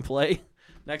back and play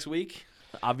next week.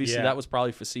 Obviously, that was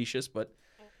probably facetious, but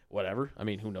whatever. I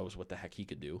mean, who knows what the heck he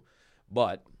could do.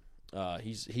 But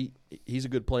he's a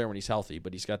good player when he's healthy,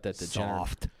 but he's got that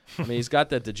he's got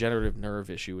that degenerative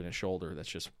nerve issue in his shoulder that's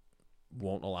just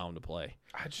won't allow him to play.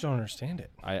 I just don't understand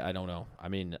it. I don't know. I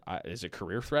mean, is it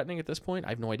career threatening at this point? I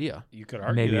have no idea. You could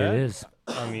argue maybe that. It is.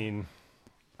 I mean,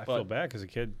 I feel bad because a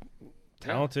kid,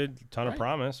 talented, ton of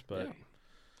promise, but.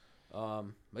 Yeah.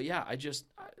 But yeah,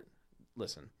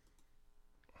 listen.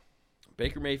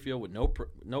 Baker Mayfield with nope.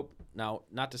 Now,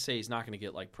 not to say he's not going to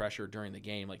get like pressure during the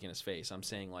game, like in his face. I'm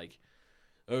saying like,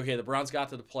 okay, the Browns got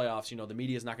to the playoffs. The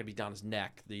media's not going to be down his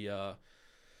neck.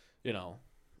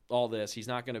 All this. He's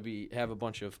not going to have a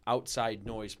bunch of outside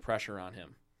noise pressure on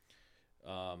him.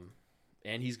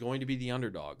 And he's going to be the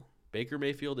underdog. Baker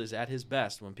Mayfield is at his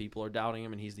best when people are doubting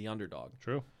him, and he's the underdog.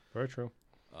 True. Very true.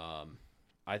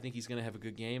 I think he's going to have a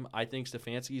good game. I think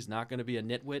Stefanski's not going to be a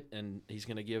nitwit, and he's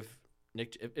going to give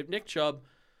Nick Chubb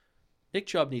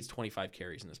needs 25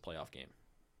 carries in this playoff game.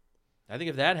 I think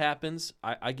if that happens,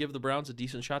 I give the Browns a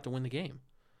decent shot to win the game.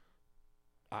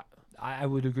 I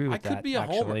would agree with that. I could be a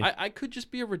homer. I could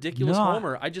just be a ridiculous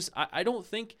homer. I don't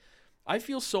think – I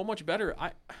feel so much better.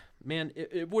 Man,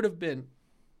 it would have been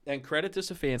 – and credit to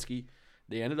Stefanski.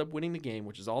 They ended up winning the game,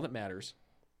 which is all that matters.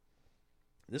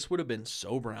 This would have been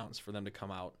so Browns for them to come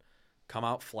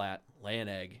out flat, lay an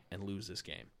egg, and lose this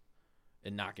game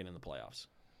and not get in the playoffs.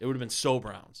 It would have been so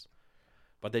Browns.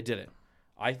 But they didn't.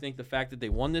 I think the fact that they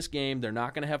won this game, they're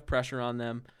not going to have pressure on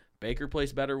them. Baker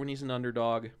plays better when he's an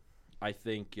underdog. I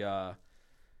think, guys,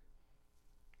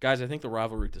 I think the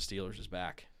rivalry with the Steelers is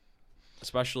back.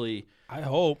 Especially, I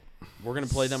hope. We're going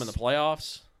to play them in the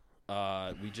playoffs.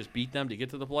 We just beat them to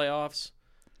get to the playoffs.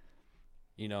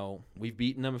 You know, we've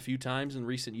beaten them a few times in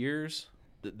recent years.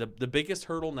 The biggest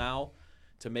hurdle now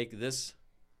to make this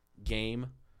game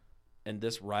and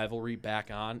this rivalry back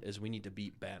on is we need to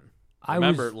beat Ben.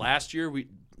 Remember, last year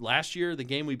the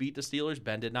game we beat the Steelers,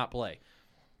 Ben did not play.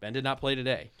 Ben did not play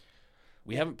today.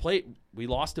 We haven't played. We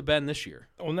lost to Ben this year.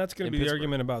 Well, and that's going to be the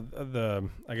argument about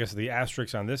the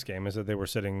asterisk on this game is that they were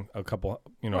sitting a couple,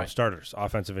 starters,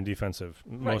 offensive and defensive,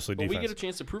 mostly defense. But we get a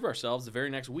chance to prove ourselves the very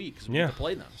next week because we get to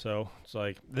play them. So it's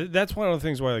like that's one of the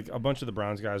things why like a bunch of the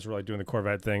Browns guys were like doing the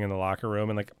Corvette thing in the locker room,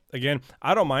 and like again,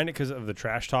 I don't mind it because of the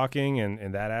trash talking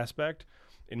and that aspect.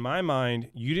 In my mind,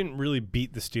 you didn't really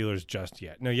beat the Steelers just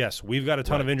yet. Now, yes, we've got a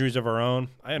ton of injuries of our own.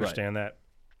 I understand that.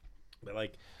 But,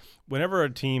 like, whenever a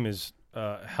team is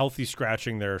healthy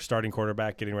scratching their starting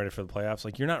quarterback, getting ready for the playoffs,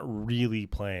 like, you're not really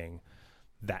playing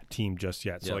that team just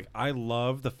yet. So, like, I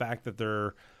love the fact that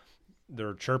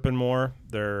they're chirping more.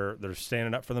 They're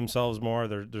standing up for themselves more.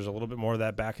 There's a little bit more of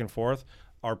that back and forth.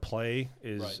 Our play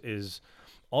is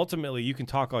ultimately, you can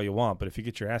talk all you want, but if you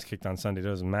get your ass kicked on Sunday, it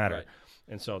doesn't matter. Right.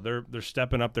 And so they're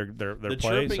stepping up their play. The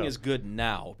chirping is good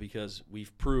now because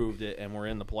we've proved it and we're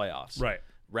in the playoffs. Right.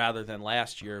 Rather than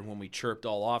last year when we chirped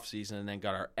all offseason and then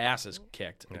got our asses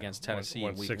kicked against Tennessee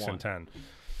in week 6 and 10.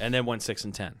 And then went 6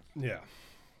 and 10. Yeah.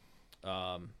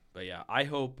 But yeah, I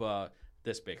hope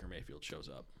this Baker Mayfield shows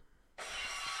up.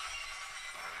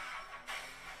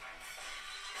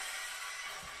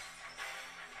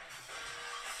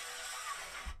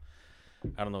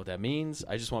 I don't know what that means.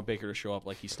 I just want Baker to show up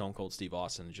like he's Stone Cold Steve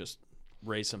Austin and just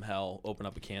raise some hell, open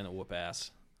up a can, and whoop ass.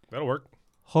 That'll work.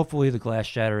 Hopefully the glass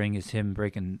shattering is him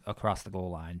breaking across the goal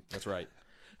line. That's right.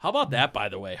 How about that, by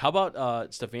the way? How about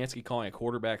Stefanski calling a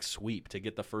quarterback sweep to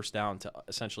get the first down to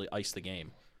essentially ice the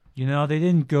game? You know, they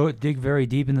didn't dig very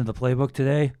deep into the playbook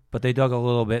today, but they dug a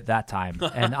little bit that time.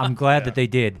 And I'm glad that they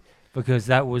did because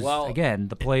that was, again,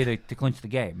 the play to clinch the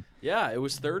game. Yeah, it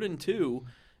was 3rd and 2,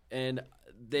 and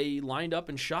they lined up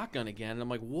in shotgun again. And I'm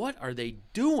like, what are they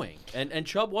doing? And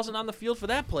Chubb wasn't on the field for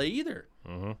that play either.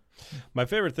 Mm-hmm. My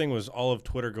favorite thing was all of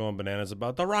Twitter going bananas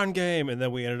about the run game, and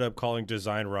then we ended up calling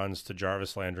design runs to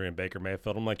Jarvis Landry and Baker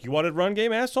Mayfield. I'm like, you wanted run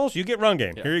game, assholes? You get run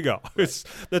game. Yeah. Here you go. Right.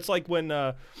 That's like when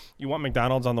you want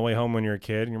McDonald's on the way home when you're a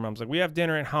kid, and your mom's like, we have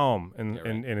dinner at home, and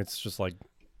it's just like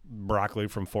broccoli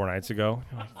from 4 nights ago.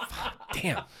 You're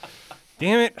like,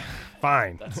 damn it.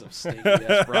 Fine. That's some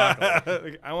stinky-ass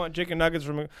broccoli. I want chicken nuggets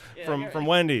from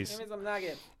Wendy's. Give me some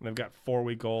nuggets. And they've got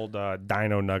 4-week-old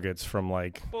dino nuggets from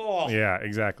yeah,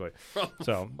 exactly.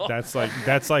 So that's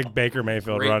like Baker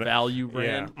Mayfield. Great value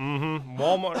brand. Yeah. Mm-hmm.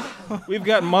 Walmart. We've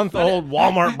got month-old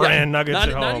Walmart brand nuggets at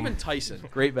home. Not even Tyson.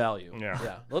 Great value.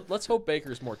 Yeah. Let's hope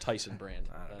Baker's more Tyson brand.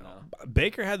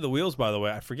 Baker had the wheels, by the way.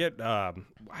 I forget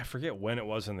when it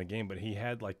was in the game, but he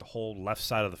had like the whole left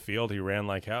side of the field. He ran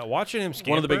like hell. Watching him scamper,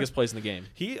 one of the biggest plays in the game.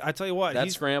 I tell you what, that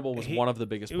scramble was one of the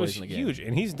biggest plays in the game. Huge,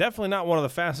 and he's definitely not one of the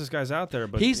fastest guys out there.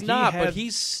 But but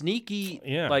he's sneaky,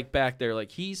 like back there.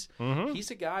 Like he's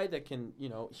a guy that can,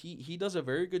 he does a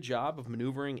very good job of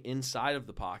maneuvering inside of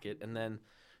the pocket, and then,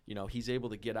 he's able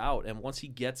to get out. And once he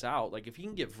gets out, like if he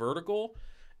can get vertical,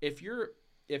 if you're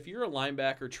a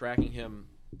linebacker tracking him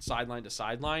sideline to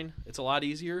sideline, it's a lot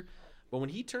easier. But when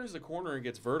he turns the corner and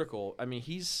gets vertical, I mean,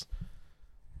 he's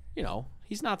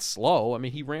not slow. I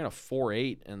mean, he ran a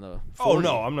 4.8 in the 40. Oh,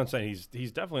 no, I'm not saying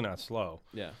he's definitely not slow.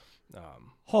 Yeah.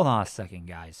 Hold on a second,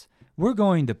 guys. We're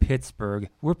going to Pittsburgh.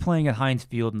 We're playing at Heinz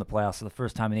Field in the playoffs for the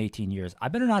first time in 18 years. I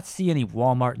better not see any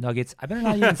Walmart nuggets. I better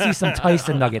not even see some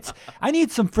Tyson nuggets. I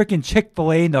need some freaking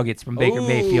Chick-fil-A nuggets from Baker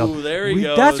Mayfield. There he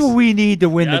goes. That's what we need to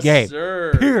win the game.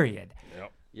 Sir. Period.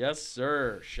 Yes,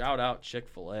 sir. Shout out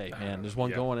Chick-fil-A, man. There's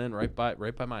one going in right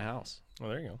by my house. Oh,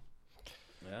 there you go.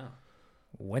 Yeah.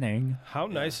 Winning. How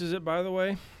nice is it, by the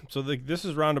way? So this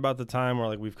is round about the time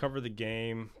where we've covered the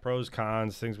game, pros,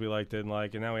 cons, things we liked, didn't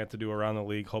like, and now we have to do around the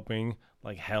league, hoping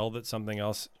like hell that something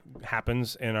else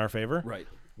happens in our favor. Right.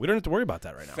 We don't have to worry about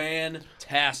that right now.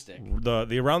 Fantastic.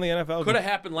 The around the NFL Could have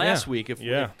happened last week if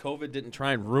Yeah. COVID didn't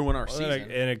try and ruin our season.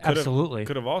 And it could Absolutely.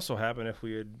 could have also happened if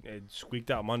we had squeaked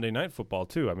out Monday Night Football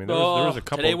too. I mean, there was a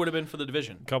couple. Today would have been for the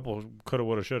division. Couple coulda,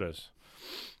 woulda, shouldas.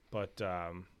 But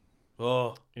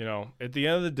Oh, you know, at the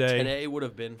end of the day, today would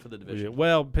have been for the division.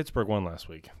 well, Pittsburgh won last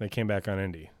week. They came back on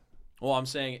Indy. Well, I'm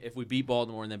saying if we beat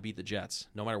Baltimore and then beat the Jets,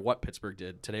 no matter what Pittsburgh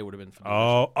did, today would have been for the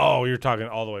division. Oh, you're talking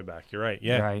all the way back. You're right.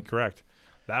 Yeah, Right. correct.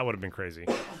 That would have been crazy.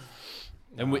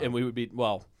 And we would be,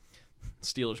 well,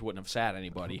 Steelers wouldn't have sat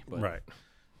anybody. But Right.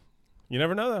 You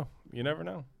never know, though. You never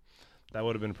know. That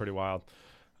would have been pretty wild.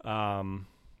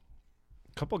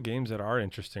 Couple games that are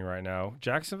interesting right now.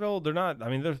 Jacksonville, they're not. I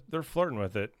mean, they're flirting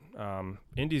with it.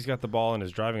 Indy's got the ball and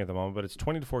is driving at the moment, but it's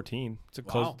 20-14. It's a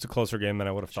close. Wow. It's a closer game than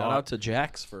I would have thought. Shout out to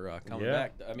Jax for coming Yeah.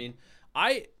 back. I mean,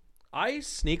 I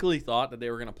sneakily thought that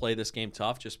they were going to play this game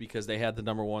tough just because they had the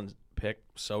number one pick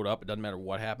sewed up. It doesn't matter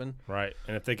what happened. Right,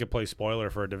 and if they could play spoiler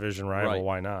for a division rival, Right.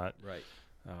 why not? Right.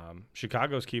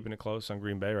 Chicago's keeping it close on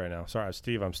Green Bay right now. Sorry,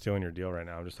 Steve, I'm stealing your deal right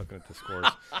now. I'm just looking at the scores.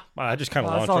 I just kind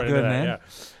of Oh, launched that's all right into good, that. man. Yeah.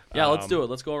 Yeah, let's do it.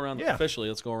 Let's go around yeah. officially.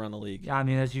 Let's go around the league. Yeah, I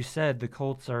mean, as you said, the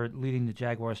Colts are leading the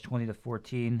Jaguars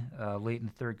 20-14 late in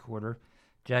the third quarter.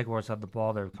 Jaguars have the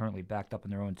ball. They're currently backed up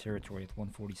in their own territory with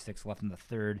 1:46 left in the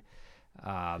third.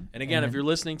 And again, if you're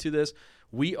listening to this,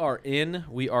 we are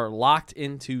locked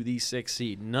into the 6th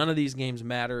seed. None of these games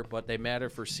matter, but they matter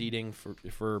for seeding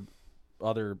for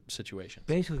other situations.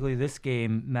 Basically, this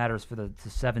game matters for the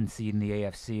 7 seed in the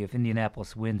AFC. If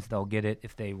Indianapolis wins, they'll get it.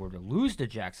 If they were to lose to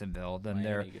Jacksonville, then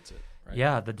they're Miami gets it, right?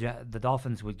 yeah, the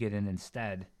Dolphins would get in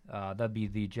instead. That'd be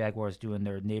the Jaguars doing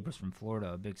their neighbors from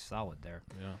Florida a big solid there.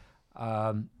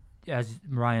 Yeah. As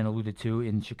Ryan alluded to,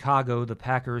 in Chicago, the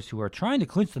Packers, who are trying to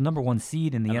clinch the number 1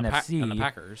 seed in the NFC, and the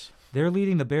Packers. they're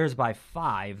leading the Bears by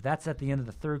 5. That's at the end of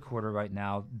the third quarter right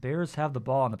now. Bears have the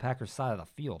ball on the Packers' side of the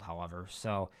field, however.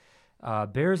 So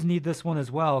Bears need this one as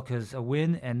well because a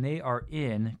win and they are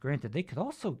in. Granted,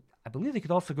 I believe they could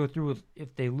also go through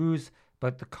if they lose,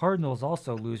 but the Cardinals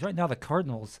also lose. Right now, the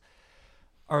Cardinals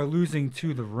are losing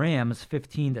to the Rams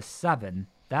 15-7.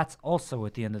 That's also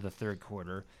at the end of the third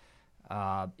quarter.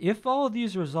 If all of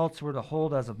these results were to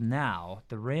hold as of now,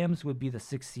 the Rams would be the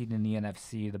 6th seed in the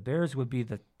NFC, the Bears would be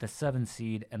the 7th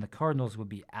seed, and the Cardinals would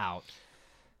be out.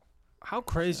 How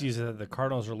crazy is it that the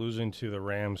Cardinals are losing to the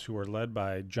Rams, who are led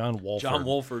by John Wolford? John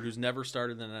Wolford, who's never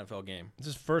started in an NFL game. It's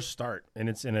his first start, and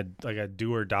it's in a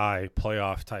do or die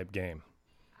playoff type game.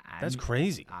 That's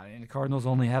crazy. I mean, the Cardinals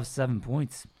only have 7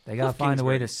 points. They got to find a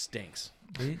way to stinks.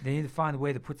 They need to find a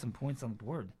way to put some points on the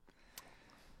board.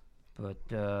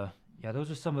 But yeah,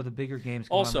 those are some of the bigger games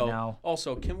going on now.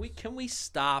 Also, can we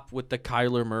stop with the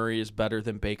Kyler Murray is better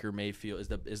than Baker Mayfield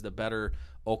is the better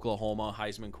Oklahoma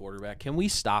Heisman quarterback? Can we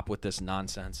stop with this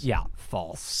nonsense? Yeah,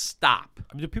 false. Stop.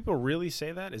 I mean, do people really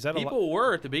say that? Is that People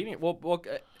were at the beginning. Well,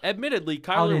 admittedly, Out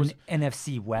Kyler in was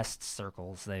NFC West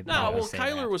circles, they say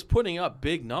Kyler that. was putting up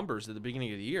big numbers at the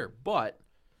beginning of the year, but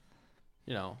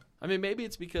I mean, maybe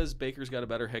it's because Baker's got a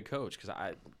better head coach. Because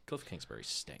Cliff Kingsbury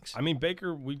stinks. I mean,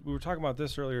 Baker. We were talking about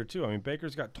this earlier too. I mean,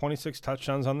 Baker's got 26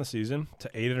 touchdowns on the season to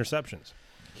 8 interceptions.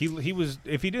 He was,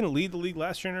 if he didn't lead the league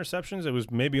last year in interceptions, it was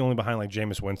maybe only behind like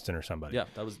Jameis Winston or somebody. Yeah,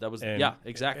 that was And- yeah,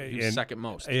 exactly. He was second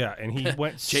most. Yeah, and he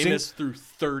went Jameis threw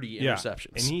 30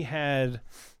 interceptions. and he had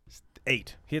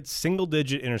 8. He had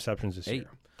single-digit interceptions this 8. year.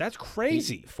 That's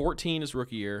crazy. 14 his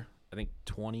rookie year. I think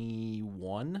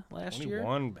 21 last year.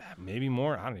 21, maybe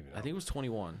more. I don't even know. I think it was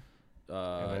 21.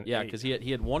 then Yeah, 8. because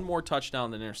he had one more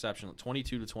touchdown than interception,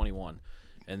 22-21,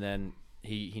 and then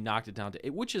he knocked it down to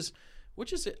 8, which is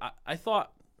I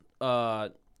thought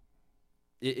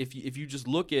if you just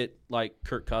look at like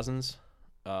Kirk Cousins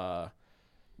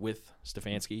with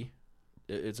Stefanski,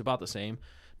 it's about the same.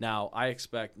 Now I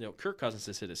expect Kirk Cousins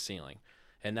has hit his ceiling.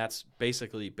 And that's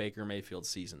basically Baker Mayfield's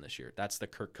season this year. That's the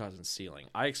Kirk Cousins ceiling.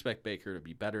 I expect Baker to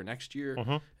be better next year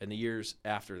and the years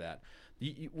after that.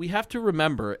 We have to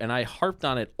remember, and I harped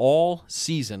on it all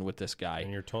season with this guy.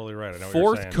 And you're totally right. I know what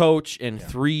you're saying. Fourth coach in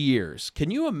 3 years. Can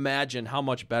you imagine how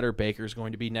much better Baker's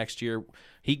going to be next year?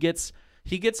 He gets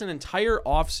an entire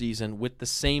offseason with the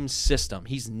same system.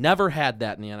 He's never had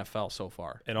that in the NFL so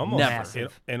far. And almost never.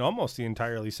 and almost the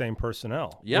entirely same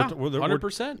personnel. Yeah, We're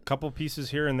 100%. Couple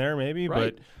pieces here and there, maybe,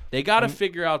 Right. but They got to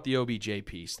figure out the OBJ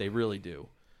piece. They really do.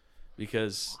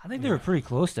 Because I think they were pretty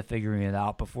close to figuring it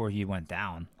out before he went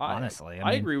down. Honestly,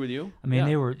 I agree with you. I mean,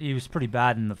 Yeah. he was pretty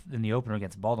bad in the opener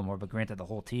against Baltimore, but granted, the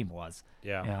whole team was.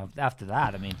 Yeah. After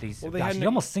that, I mean, he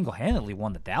almost single-handedly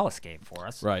won the Dallas game for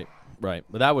us. Right.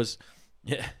 But that was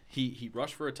he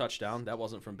rushed for a touchdown. That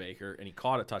wasn't from Baker, and he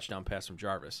caught a touchdown pass from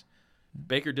Jarvis.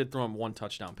 Baker did throw him one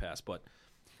touchdown pass, but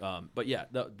But yeah,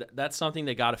 that's something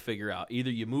they got to figure out.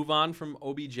 Either you move on from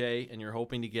OBJ and you're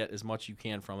hoping to get as much you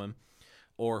can from him,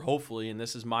 or hopefully, and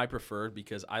this is my preferred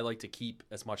because I like to keep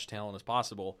as much talent as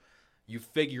possible, you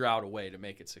figure out a way to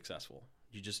make it successful.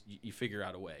 You figure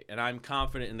out a way. And I'm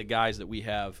confident in the guys that we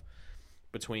have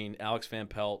between Alex Van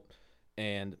Pelt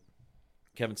and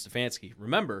Kevin Stefanski.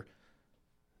 Remember,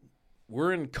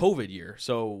 we're in COVID year,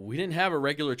 so we didn't have a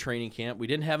regular training camp. We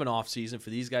didn't have an off season for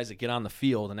these guys to get on the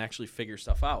field and actually figure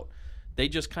stuff out. They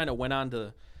just kind of went on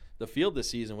to the field this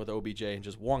season with OBJ and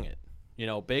just wung it. You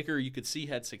know, Baker, you could see,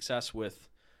 had success with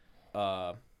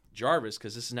Jarvis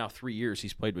because this is now 3 years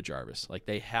he's played with Jarvis. Like,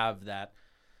 they have that,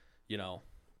 you know,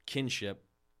 kinship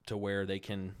to where they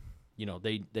can, you know,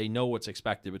 they know what's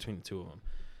expected between the two of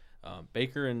them.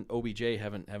 Baker and OBJ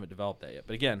haven't developed that yet.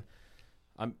 But again,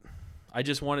 I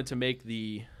just wanted to make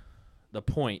the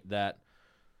point that,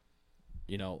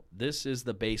 you know, this is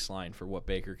the baseline for what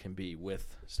Baker can be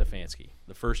with Stefanski.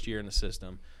 The first year in the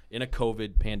system, in a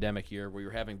COVID pandemic year where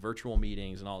you're having virtual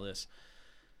meetings and all this,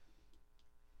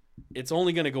 it's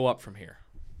only going to go up from here.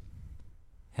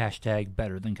 Hashtag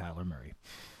better than Kyler Murray.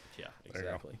 Yeah,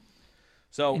 exactly.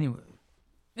 So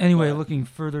Anyway, looking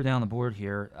further down the board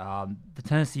here, the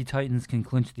Tennessee Titans can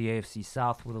clinch the AFC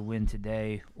South with a win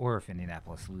today, or if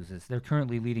Indianapolis loses. They're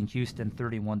currently leading Houston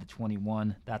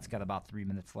 31-21. That's got about 3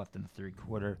 minutes left in the third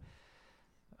quarter.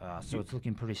 So it's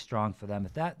looking pretty strong for them.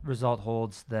 If that result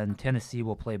holds, then Tennessee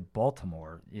will play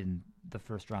Baltimore in the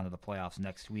first round of the playoffs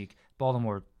next week.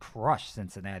 Baltimore crushed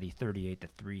Cincinnati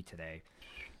 38-3 today.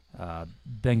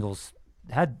 Bengals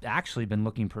had actually been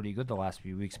looking pretty good the last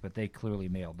few weeks, but they clearly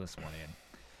mailed this one in.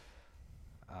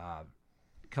 A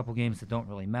couple games that don't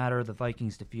really matter. The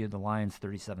Vikings defeated the Lions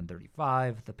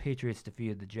 37-35. The Patriots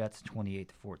defeated the Jets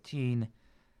 28-14.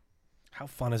 How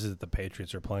fun is it that the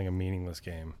Patriots are playing a meaningless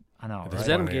game? I know, is right?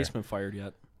 Adam Gase been fired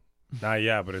yet? Not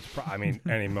yet, but it's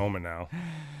any moment now.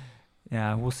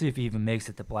 Yeah, we'll see if he even makes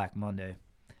it to Black Monday.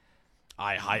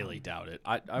 I highly doubt it.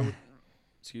 I would.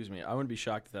 Excuse me. I wouldn't be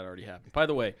shocked if that already happened. By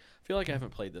the way, I feel like I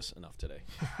haven't played this enough today.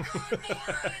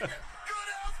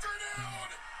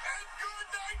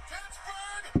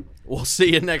 We'll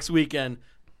see you next weekend,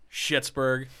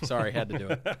 Schittsburg. Sorry, had to do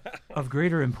it. Of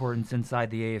greater importance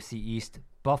inside the AFC East,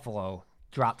 Buffalo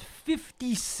dropped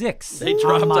 56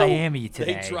 on Miami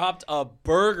today. They dropped a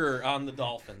burger on the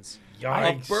Dolphins.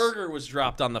 Yikes. A burger was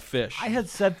dropped on the Fish. I had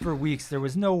said for weeks there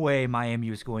was no way Miami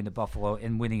was going to Buffalo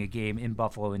and winning a game in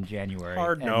Buffalo in January.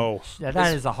 Hard no.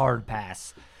 That is a hard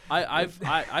pass.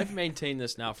 I've maintained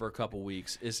this now for a couple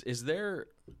weeks.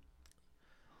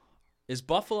 Is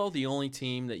Buffalo the only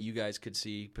team that you guys could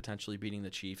see potentially beating the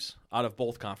Chiefs out of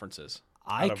both conferences?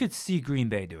 I could see Green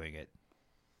Bay doing it,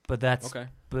 but that's okay.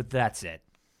 But that's it.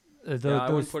 I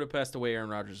wouldn't put it past the way Aaron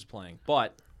Rodgers is playing,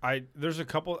 but there's a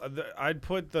couple. I'd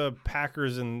put the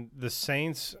Packers and the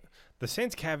Saints. The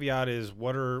Saints caveat is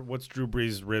what's Drew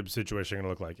Brees' rib situation going to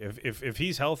look like? If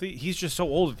he's healthy, he's just so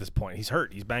old at this point. He's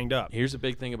hurt. He's banged up. Here's the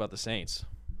big thing about the Saints: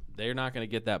 they're not going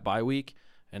to get that bye week.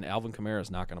 And Alvin Kamara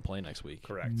is not going to play next week.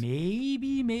 Correct.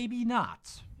 Maybe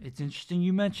not. It's interesting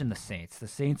you mentioned the Saints. The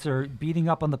Saints are beating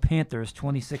up on the Panthers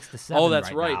 26-7. Oh,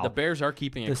 that's right. Now. The Bears are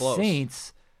keeping it close. The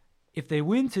Saints, if they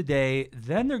win today,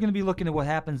 then they're going to be looking at what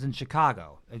happens in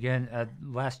Chicago. Again,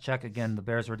 last check, the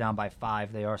Bears were down by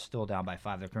 5. They are still down by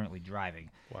 5. They're currently driving.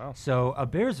 Wow. So a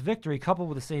Bears victory coupled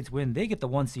with the Saints win, they get the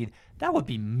 1 seed. That would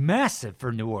be massive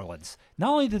for New Orleans.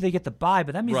 Not only do they get the bye,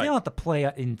 but that means they don't have to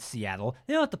play in Seattle.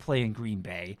 They don't have to play in Green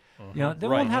Bay. You know, they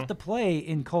won't have to play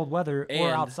in cold weather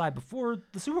or outside before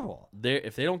the Super Bowl.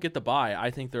 If they don't get the bye,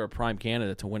 I think they're a prime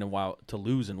candidate to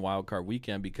lose in Wild Card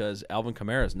Weekend because Alvin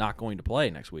Kamara is not going to play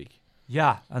next week.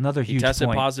 Yeah, another huge He tested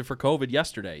point. positive for COVID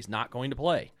yesterday. He's not going to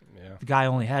play. Yeah. The guy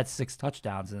only had 6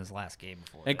 touchdowns in his last game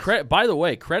before. And by the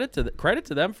way, credit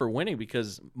to them for winning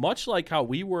because much like how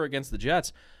we were against the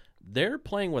Jets, they're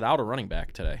playing without a running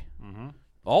back today. Mm-hmm.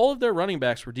 All of their running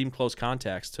backs were deemed close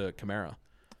contacts to Kamara.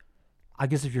 I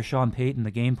guess if you're Sean Payton,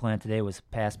 the game plan today was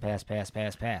pass. Well,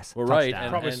 touchdown. right.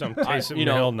 Probably some Taysom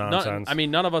Hill nonsense.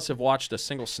 None of us have watched a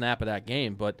single snap of that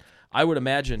game, but I would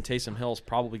imagine Taysom Hill's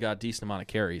probably got a decent amount of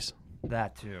carries.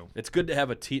 That too. It's good to have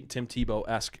a Tim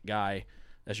Tebow-esque guy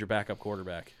as your backup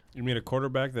quarterback. You mean a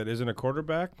quarterback that isn't a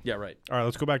quarterback? Yeah, right. All right,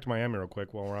 let's go back to Miami real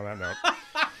quick while we're on that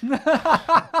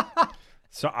note.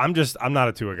 So I'm not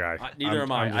a Tua guy. Neither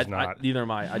am I. I'm just not. Neither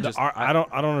am I. I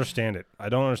don't understand it. I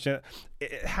don't understand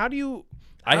it. How do you?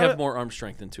 I have more arm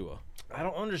strength than Tua. I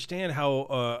don't understand how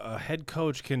a head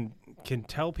coach can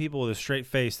tell people with a straight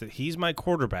face that he's my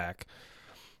quarterback,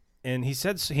 And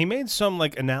he made some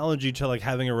like analogy to like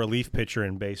having a relief pitcher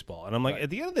in baseball. And I'm like, at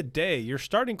the end of the day, your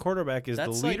starting quarterback is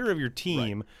That's the leader like- of your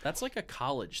team. Right. That's like a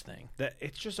college thing. That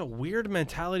it's just a weird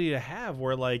mentality to have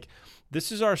where like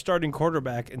this is our starting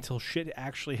quarterback until shit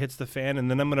actually hits the fan,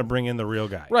 and then I'm going to bring in the real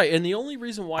guy. Right, and the only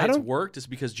reason why it's worked is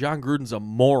because John Gruden's a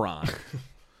moron.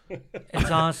 It's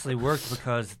honestly worked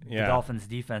because Yeah. the Dolphins'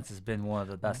 defense has been one of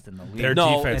the best in the league. Their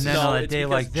no, defense and is then on a it's day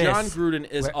because like this, John Gruden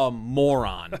is a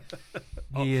moron.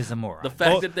 he is a moron. The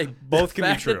fact Both- that they both can be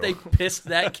fact that true. they pissed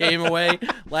that game away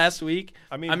last week.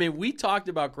 I mean, we talked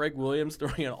about Greg Williams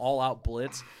throwing an all-out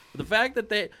blitz. But the fact that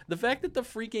the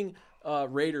freaking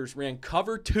Raiders ran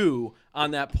cover 2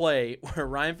 on that play where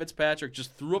Ryan Fitzpatrick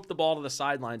just threw up the ball to the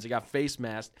sidelines. He got face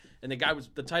masked, and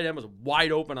the tight end was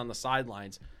wide open on the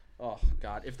sidelines. Oh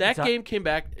God! If that game came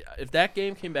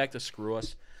back to screw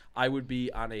us, I would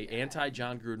be on a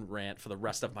anti-John Gruden rant for the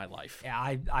rest of my life.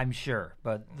 Yeah, I'm sure.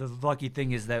 But the lucky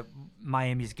thing is that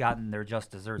Miami's gotten their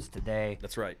just desserts today.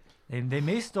 That's right. They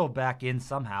may still back in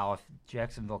somehow if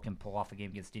Jacksonville can pull off a game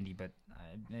against Indy, but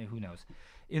who knows.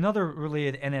 In other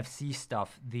related NFC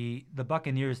stuff, the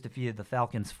Buccaneers defeated the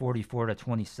Falcons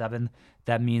 44-27.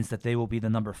 That means that they will be the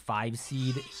number 5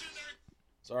 seed.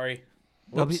 Sorry.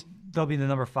 They'll be the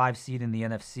number 5 seed in the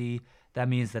NFC. That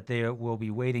means that they will be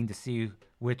waiting to see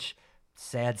which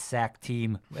sad sack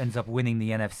team ends up winning the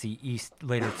NFC East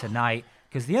later tonight.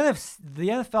 Because the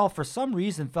NFL, for some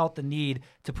reason, felt the need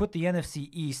to put the NFC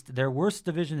East, their worst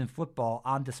division in football,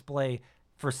 on display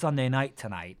for Sunday night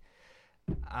tonight.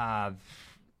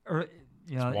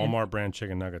 Walmart brand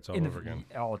chicken nuggets all over again.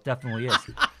 Oh, it definitely is.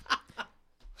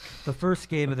 The first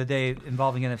game of the day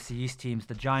involving NFC East teams,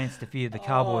 the Giants defeated the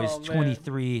Cowboys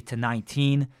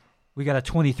 23-19. We got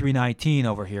a 23-19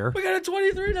 over here. We got a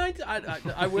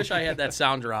 23-19. I wish I had that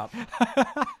sound drop.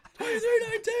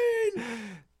 23-19.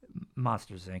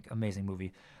 Monsters, Inc. Amazing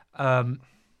movie.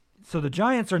 So the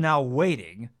Giants are now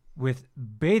waiting with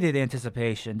bated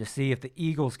anticipation to see if the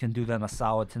Eagles can do them a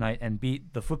solid tonight and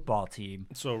beat the football team.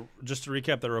 So just to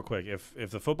recap that real quick, if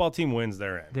the football team wins,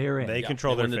 they're in. They're in. They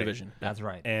control their win the fate. division. That's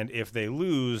right. And if they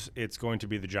lose, it's going to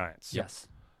be the Giants. Yes.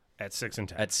 At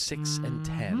 6-10. At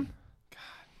 6-10.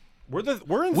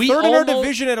 We're in We third in our almost-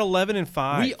 division at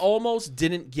 11-5. We almost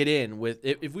didn't get in with.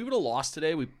 If we would have lost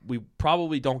today, we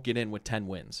probably don't get in with 10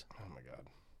 wins. Oh my God.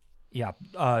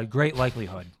 Yeah, great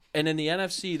likelihood. And in the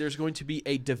NFC, there's going to be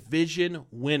a division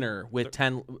winner with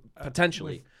 10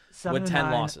 potentially with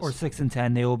 10 losses. or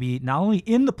 6-10. They will be not only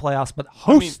in the playoffs but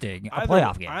hosting a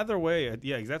playoff game. Either way,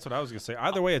 yeah, that's what I was going to say.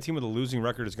 Either way, a team with a losing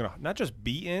record is going to not just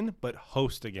be in, but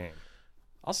host a game.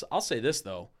 I'll say this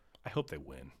though. I hope they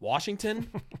win. Washington,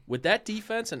 with that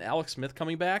defense and Alex Smith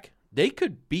coming back, they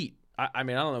could beat. I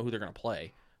mean, I don't know who they're going to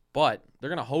play, but they're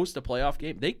going to host a playoff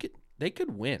game. They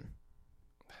could win.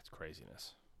 That's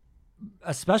craziness.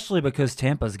 Especially because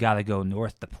Tampa's got to go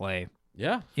north to play.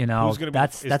 Yeah. You know, Who's gonna be-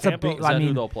 that's is a Tampa- big. Is I that who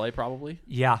mean, they'll play? Probably.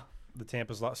 yeah, The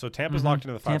Tampa's locked. So Tampa's locked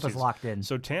into the 5 Tampa's seeds. locked in.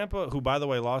 So Tampa, who by the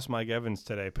way lost Mike Evans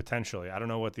today, potentially. I don't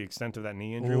know what the extent of that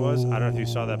knee injury was. I don't know if you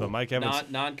saw that, but Mike Evans.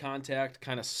 Non-contact,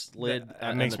 kind of slid. That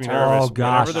on makes the me toe. nervous. Oh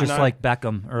gosh, Whenever the just non- like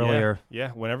Beckham earlier.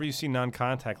 Yeah. Whenever you see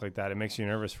non-contact like that, it makes you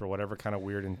nervous for whatever kind of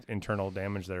weird internal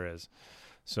damage there is.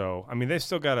 So, I mean, they've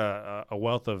still got a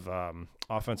wealth of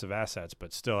offensive assets,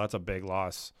 but still, that's a big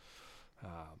loss.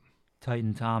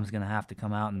 Titan Tom's gonna have to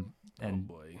come out and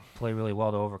boy. play really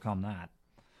well to overcome that.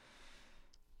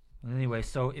 But anyway,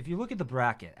 so if you look at the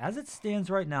bracket as it stands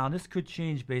right now, and this could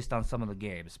change based on some of the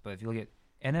games, but if you look at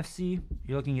NFC,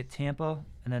 you're looking at Tampa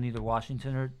and then either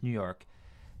Washington or New York.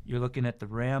 You're looking at the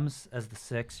Rams as the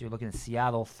 6. You're looking at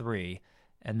Seattle 3,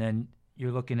 and then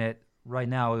you're looking at right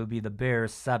now it would be the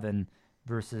Bears 7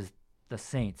 versus the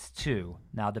Saints 2.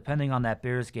 Now, depending on that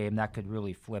Bears game, that could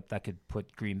really flip. That could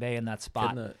put Green Bay in that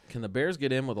spot. Can the Bears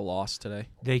get in with a loss today?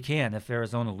 They can if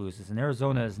Arizona loses, and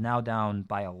Arizona is now down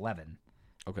by 11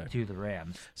 Okay. to the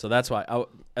Rams. So that's why,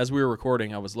 as we were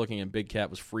recording, I was looking and Big Cat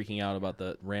was freaking out about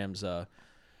the Rams.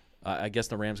 I guess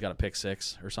the Rams got a pick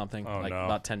 6 or something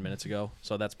about 10 minutes ago.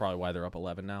 So that's probably why they're up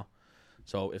 11 now.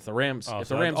 So if the Rams, win,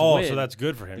 so that's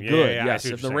good for him. good. Yeah, I Yes, see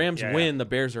what if the you're Rams saying. win, the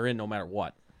Bears are in no matter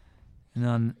what. And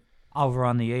then over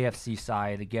on the AFC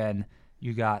side, again,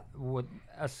 you got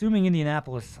assuming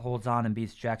Indianapolis holds on and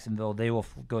beats Jacksonville, they will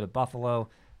go to Buffalo.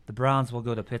 The Browns will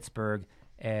go to Pittsburgh,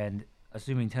 and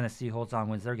assuming Tennessee holds on,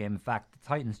 wins their game. In fact,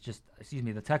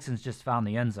 the Texans just found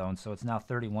the end zone, so it's now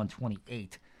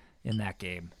 31-28 in that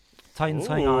game. Titans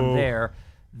hang on there.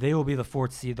 They will be the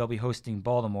 4th seed. They'll be hosting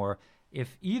Baltimore.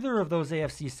 If either of those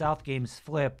AFC South games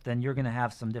flip, then you're going to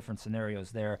have some different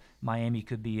scenarios there. Miami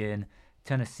could be in.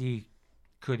 Tennessee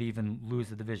could even lose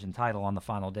the division title on the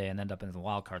final day and end up in the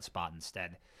wild card spot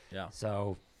instead. Yeah.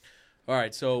 So, All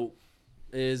right. So,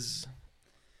 is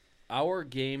our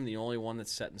game the only one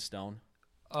that's set in stone?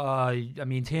 I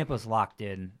mean, Tampa's locked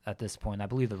in at this point. I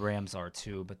believe the Rams are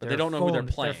too, but they don't know who they're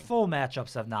playing. Their full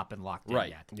matchups have not been locked in Right.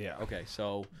 yet. Yeah. Okay.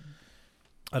 So,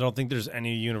 I don't think there's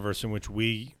any universe in which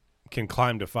we can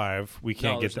climb to 5. We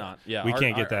can't no, get there's not. Yeah, we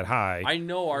can't get that high. I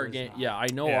know our game. Yeah, I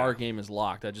know Yeah. our game is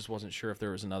locked. I just wasn't sure if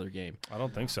there was another game. I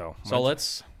don't think so. So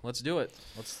let's do it.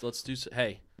 Let's do.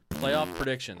 Hey, playoff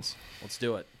predictions. Let's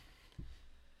do it.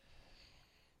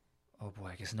 Oh boy,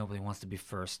 I guess nobody wants to be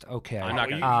first. Okay, I'm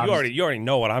not you, gonna- you already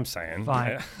know what I'm saying.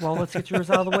 Fine. Well, let's get yours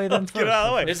out of the way then. First. Get it out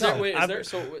of the way. Is there, No, wait, is I'm- there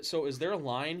so is there a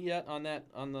line yet on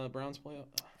the Browns playoff?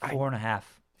 4.5.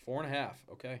 4.5.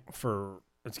 Okay.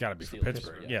 It's got to be for Steelers,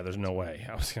 Pittsburgh. yeah. Yeah, there's no way.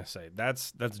 I was gonna say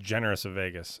that's generous of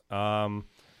Vegas.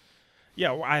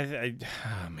 Yeah, well,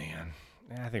 oh, man,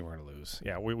 I think we're gonna lose.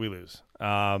 Yeah, we lose.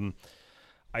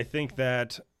 I think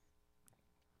that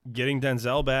getting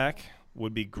Denzel back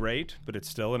would be great, but it's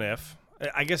still an if.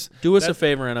 I guess Do us a that's-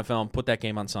 favor, NFL, and put that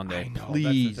game on Sunday, I know,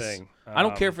 please. That's the thing. I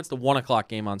don't care if it's the 1:00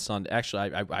 game on Sunday.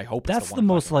 Actually, I hope it's That's the the 1:00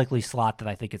 most game. likely slot that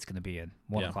I think it's going to be in.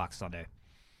 1 Yeah. o'clock Sunday.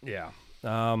 Yeah.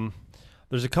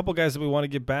 There's a couple guys that we want to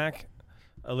get back.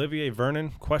 Olivier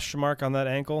Vernon, question mark on that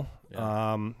ankle.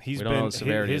 Yeah. He's We don't know been the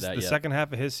severity of that the yet. second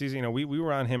half of his season. You know, we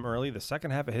were on him early. The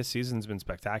second half of his season's been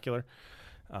spectacular,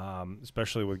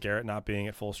 especially with Garrett not being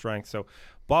at full strength. So,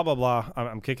 blah blah blah.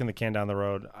 I'm kicking the can down the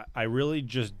road. I really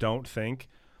just don't think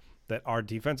that our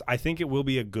defense. I think it will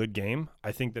be a good game.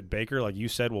 I think that Baker, like you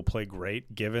said, will play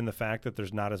great given the fact that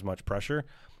there's not as much pressure.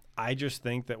 I just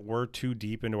think that we're too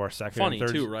deep into our second Funny and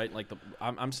third. too, right? Like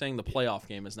I'm saying the playoff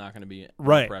game is not going to be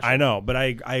Right, pressure. I know, but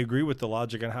I agree with the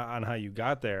logic on how you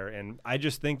got there, and I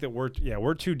just think that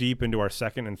we're too deep into our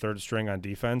second and third string on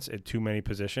defense at too many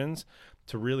positions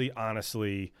to really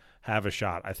honestly have a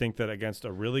shot. I think that against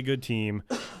a really good team,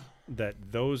 that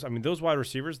those wide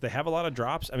receivers, they have a lot of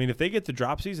drops. I mean, if they get the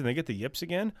dropsies and they get the yips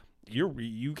again,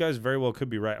 you guys very well could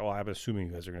be right. Well, I'm assuming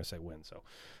you guys are going to say win, so.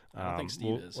 I don't think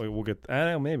Steve is. We'll get.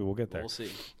 Maybe we'll get there. We'll see.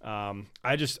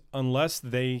 I just, unless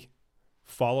they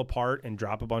fall apart and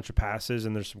drop a bunch of passes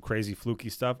and there's some crazy fluky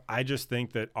stuff, I just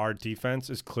think that our defense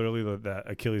is clearly the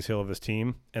Achilles heel of this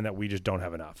team, and that we just don't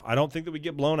have enough. I don't think that we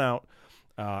get blown out,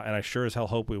 and I sure as hell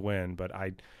hope we win, but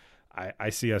I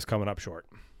see us coming up short.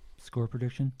 Score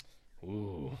prediction?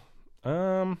 Ooh.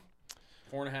 4.5.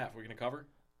 We're going to cover.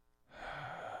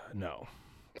 No.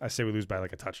 I say we lose by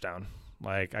like a touchdown.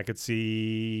 Like, I could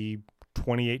see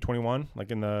 28-21,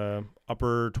 like in the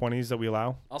upper 20s that we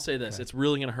allow. I'll say this: it's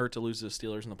really going to hurt to lose to the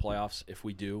Steelers in the playoffs if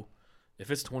we do.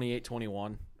 If it's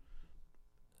 28-21,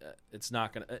 it's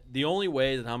not going to. The only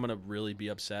way that I'm going to really be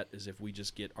upset is if we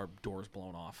just get our doors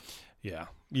blown off. Yeah.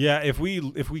 Yeah, if we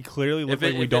clearly look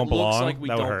like we if don't it looks belong, like we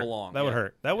that would don't hurt. belong, That would yeah.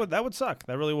 hurt. That would suck.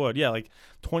 That really would. Yeah, like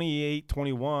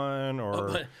 28-21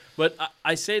 or But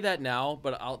I say that now,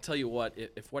 but I'll tell you what: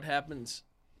 if what happens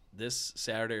this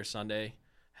Saturday or Sunday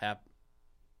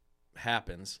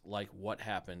happens like what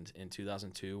happened in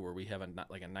 2002, where we have a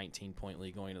 19-point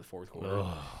lead going into the fourth quarter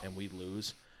and we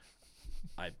lose,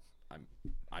 I've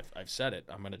said it.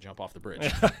 I'm going to jump off the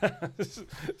bridge.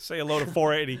 say hello to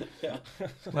 480.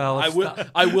 Well,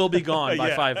 I will be gone by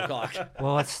Yeah. 5 o'clock.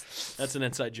 Well, let's That's an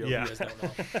inside joke. Yeah. You guys don't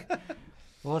know.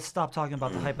 let's stop talking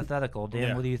about the hypothetical. Dan,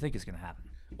 Yeah. what do you think is going to happen?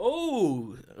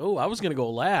 Oh, I was going to go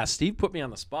last. Steve put me on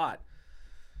the spot.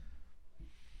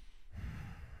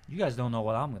 You guys don't know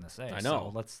what I'm going to say. I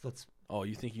know. So let's Oh,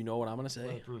 you think you know what I'm going to let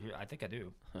say? it through here. I think I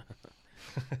do.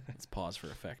 Let's pause for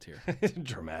effect here.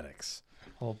 Dramatics.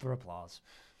 Hold for applause.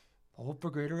 Hold for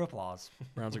greater applause.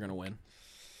 Browns are going to win.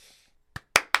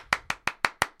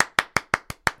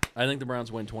 I think the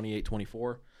Browns win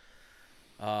 28-24.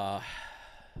 I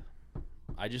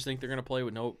just think they're going to play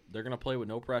with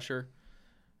no pressure.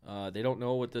 They don't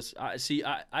know what this I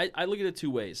look at it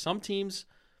two ways. Some teams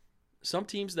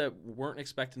that weren't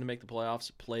expecting to make the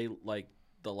playoffs play like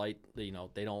the light, they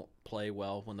don't play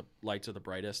well when the lights are the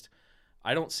brightest.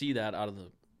 I don't see that out of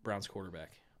the Browns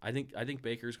quarterback. I think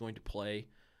Baker's going to play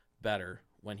better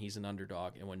when he's an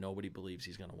underdog and when nobody believes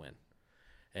he's going to win.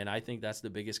 And I think that's the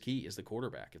biggest key is the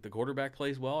quarterback. If the quarterback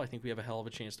plays well, I think we have a hell of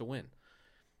a chance to win.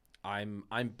 I'm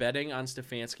betting on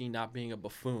Stefanski not being a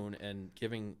buffoon and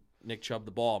giving Nick Chubb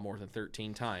the ball more than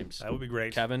 13 times. That would be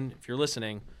great. Kevin, if you're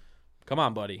listening, come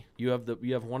on, buddy. You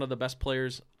have one of the best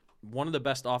players, one of the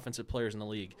best offensive players in the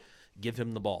league. Give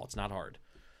him the ball. It's not hard.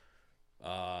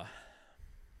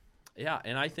 Yeah,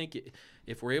 and I think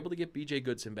if we're able to get B.J.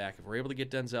 Goodson back, if we're able to get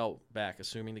Denzel back,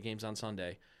 assuming the game's on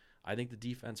Sunday, I think the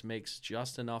defense makes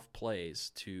just enough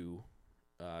plays to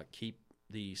keep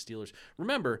the Steelers.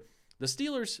 Remember, The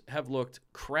Steelers have looked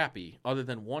crappy other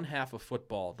than one half of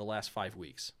football the last 5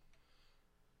 weeks.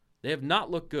 They have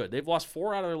not looked good. They've lost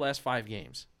 4 out of their last 5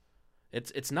 games.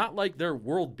 It's not like they're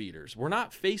world beaters. We're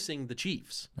not facing the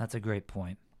Chiefs. That's a great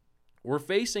point. We're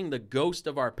facing the ghost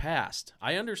of our past.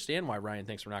 I understand why Ryan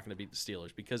thinks we're not going to beat the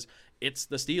Steelers, because it's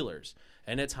the Steelers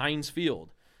and it's Heinz Field.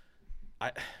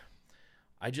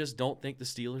 I just don't think the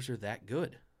Steelers are that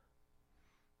good.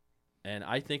 And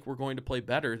I think we're going to play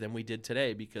better than we did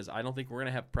today, because I don't think we're going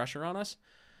to have pressure on us.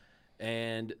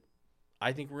 And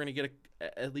I think we're going to get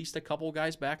at least a couple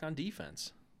guys back on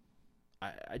defense.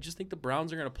 I just think the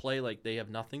Browns are going to play like they have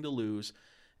nothing to lose,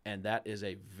 and that is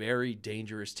a very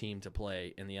dangerous team to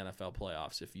play in the NFL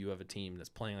playoffs if you have a team that's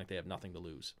playing like they have nothing to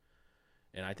lose.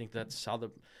 And I think that's how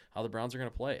the Browns are going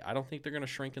to play. I don't think they're going to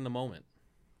shrink in the moment.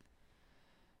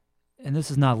 And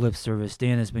this is not lip service.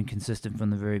 Dan has been consistent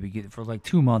from the very beginning for like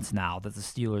 2 months now that the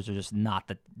Steelers are just not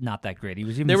that great. He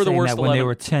was even saying that when they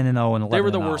were 10-0 and 11-0. They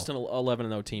were the worst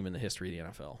 11-0 team in the history of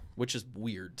the NFL, which is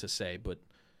weird to say, but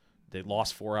they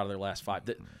lost 4 out of their last 5.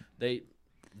 They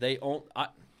own.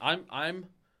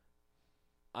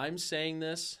 I'm saying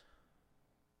this.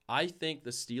 I think the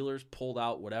Steelers pulled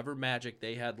out whatever magic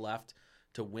they had left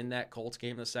to win that Colts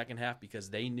game in the second half,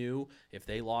 because they knew if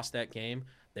they lost that game,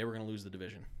 they were going to lose the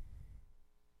division.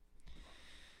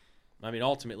 I mean,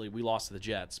 ultimately, we lost to the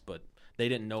Jets, but they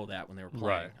didn't know that when they were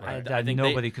playing. Right. I think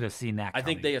nobody could have seen that coming. I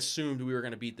think they assumed we were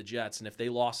going to beat the Jets, and if they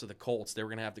lost to the Colts, they were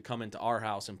going to have to come into our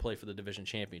house and play for the division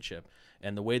championship.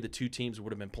 And the way the two teams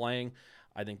would have been playing,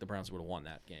 I think the Browns would have won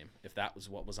that game if that was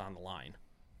what was on the line.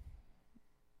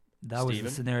 That was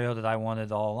the scenario that I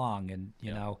wanted all along, and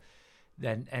you know,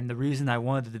 and the reason I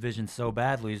wanted the division so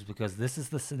badly is because this is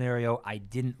the scenario I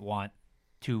didn't want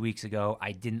 2 weeks ago.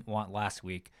 I didn't want last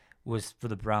week. Was for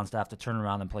the Browns to have to turn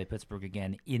around and play Pittsburgh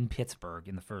again in Pittsburgh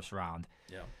in the first round.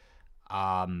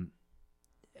 Yeah.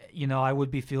 You know, I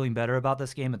would be feeling better about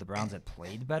this game if the Browns had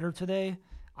played better today.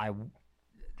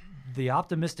 The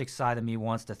optimistic side of me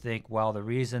wants to think, well, the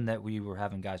reason that we were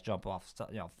having guys jump off,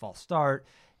 false start,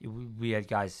 we had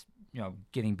guys,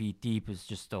 getting beat deep is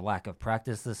just a lack of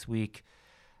practice this week.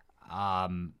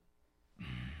 So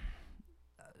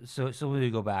let me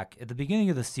go back at the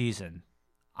beginning of the season.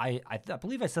 I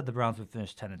believe I said the Browns would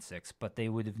finish 10-6, but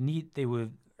we're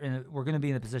going to be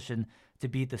in a position to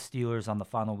beat the Steelers on the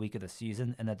final week of the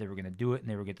season, and that they were going to do it and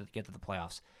they were going to get to the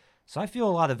playoffs. So I feel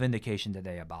a lot of vindication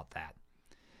today about that.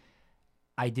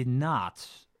 I did not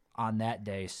on that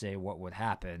day say what would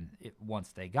happen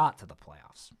once they got to the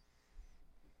playoffs.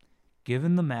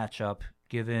 Given the matchup,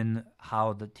 given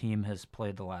how the team has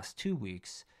played the last 2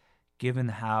 weeks, given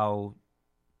how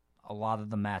a lot of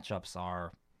the matchups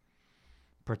are,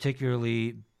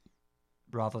 particularly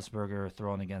Roethlisberger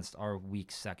thrown against our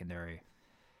weak secondary,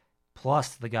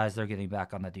 plus the guys they're getting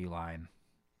back on the D-line.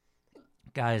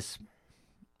 Guys,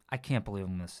 I can't believe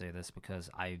I'm going to say this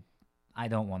because I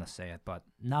don't want to say it, but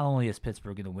not only is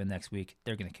Pittsburgh going to win next week,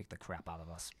 they're going to kick the crap out of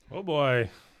us. Oh, boy.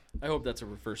 I hope that's a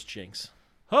reverse jinx.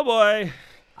 Oh, boy.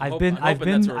 I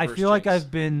feel like I've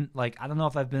been, I don't know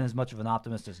if I've been as much of an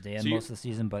optimist as Dan most of the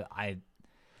season, but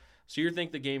So you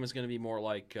think the game is going to be more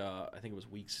like I think it was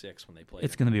week 6 when they played?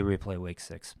 It's going to be replay week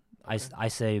 6. Okay. I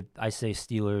say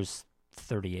Steelers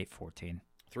 38-14.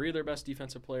 3 of their best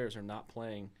defensive players are not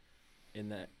playing in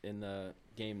the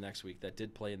game next week that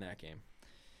did play in that game.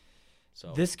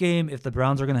 So this game, if the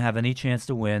Browns are going to have any chance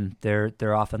to win,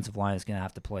 their offensive line is going to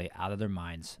have to play out of their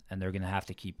minds, and they're going to have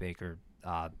to keep Baker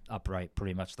upright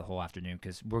pretty much the whole afternoon,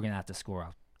 because we're going to have to score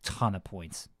a ton of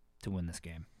points to win this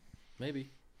game. Maybe.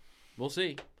 We'll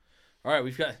see. All right,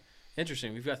 we've got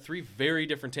 3 very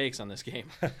different takes on this game.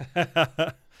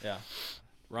 Yeah.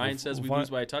 Ryan says we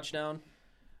lose by a touchdown.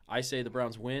 I say the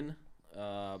Browns win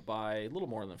by a little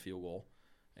more than a field goal.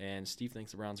 And Steve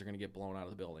thinks the Browns are going to get blown out of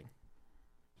the building.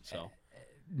 So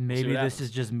maybe this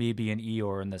is just me being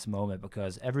Eeyore in this moment,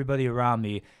 because everybody around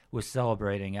me was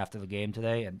celebrating after the game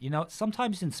today. And,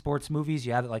 sometimes in sports movies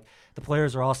you have it like the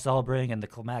players are all celebrating in the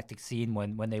climactic scene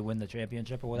when they win the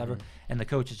championship or whatever, and the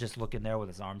coach is just looking there with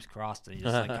his arms crossed and he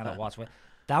just kind of watch.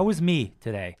 That was me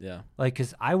today. Yeah.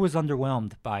 Because I was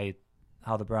underwhelmed by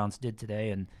how the Browns did today,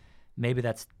 and maybe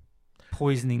that's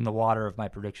poisoning the water of my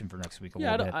prediction for next week a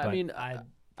little bit.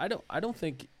 I don't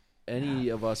think any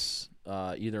of us,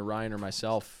 either Ryan or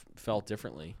myself, felt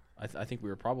differently. I think we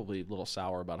were probably a little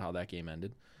sour about how that game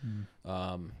ended.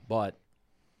 But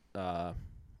I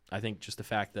think just the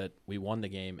fact that we won the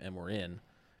game and we're in,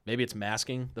 maybe it's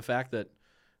masking the fact that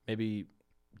maybe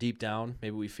deep down,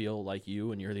 maybe we feel like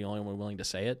you and you're the only one willing to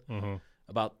say it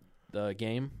about the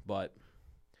game. But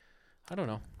I don't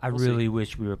know. I really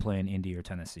wish we were playing Indy or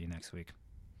Tennessee next week.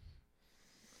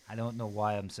 I don't know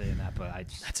why I'm saying that, but I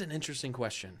just That's an interesting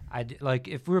question. like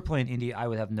if we were playing Indy, I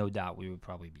would have no doubt we would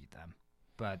probably beat them.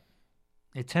 But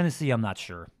at Tennessee, I'm not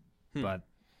sure. But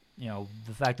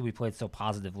the fact that we played so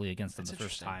positively against them That's the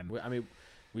first time. I mean,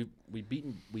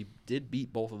 we did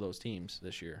beat both of those teams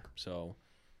this year. So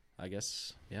I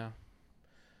guess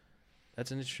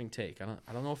that's an interesting take. I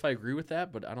don't know if I agree with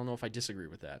that, but I don't know if I disagree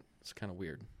with that. It's kind of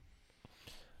weird.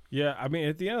 Yeah, I mean,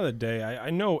 at the end of the day, I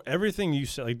know everything you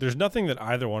said. Like, there's nothing that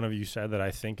either one of you said that I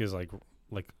think is like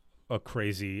a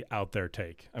crazy out there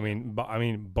take. I mean,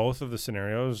 both of the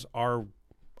scenarios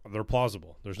they're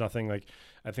plausible. There's nothing like.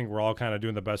 I think we're all kind of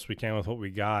doing the best we can with what we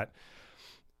got.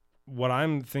 What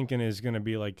I'm thinking is going to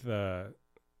be like the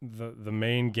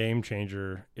main game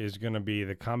changer is going to be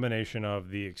the combination of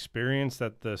the experience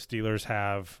that the Steelers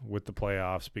have with the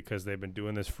playoffs because they've been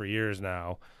doing this for years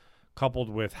now, coupled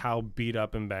with how beat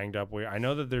up and banged up we are. I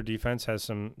know that their defense has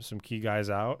some key guys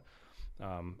out.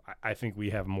 I think we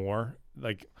have more.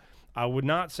 Like, I would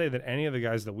not say that any of the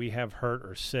guys that we have hurt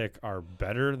or sick are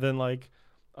better than like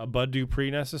a Bud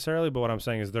Dupree necessarily, but what I'm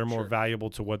saying is they're more valuable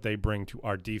to what they bring to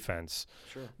our defense.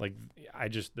 Sure. Like,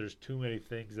 there's too many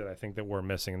things that I think that we're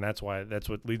missing, and that's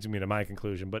what leads me to my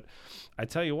conclusion. But I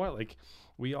tell you what, like,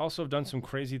 we also have done some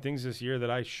crazy things this year that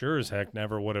I sure as heck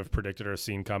never would have predicted or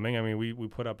seen coming. I mean, we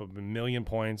put up 1 million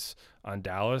points on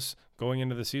Dallas going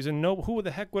into the season. Who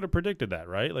the heck would have predicted that,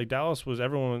 right? Like,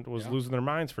 everyone was losing their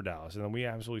minds for Dallas, and then we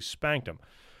absolutely spanked them.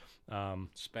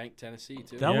 Spanked Tennessee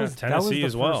too. Tennessee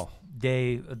as well. First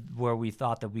day where we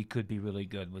thought that we could be really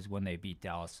good was when they beat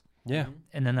Dallas. Yeah.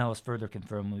 And then that was further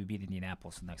confirmed when we beat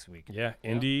Indianapolis the next week. Yeah,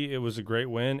 Indy, it was a great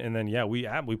win, and then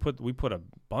we put a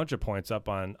bunch of points up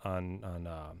on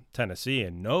Tennessee,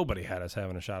 and nobody had us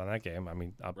having a shot on that game. I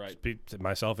mean, I'll speak to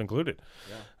myself included.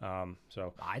 Yeah.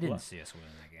 So I didn't see us winning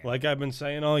that game. Like I've been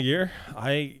saying all year,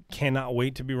 I cannot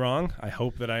wait to be wrong. I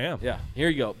hope that I am. Yeah. Here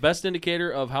you go. Best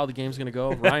indicator of how the game's going to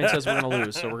go. Ryan says we're going to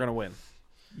lose, so we're going to win.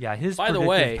 Yeah, his By the predictive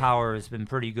way, power has been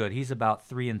pretty good. He's about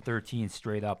 3-13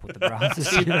 straight up with the Browns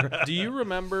this year. Do you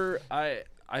remember?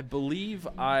 I believe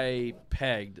I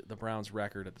pegged the Browns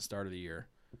record at the start of the year.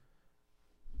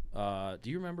 Do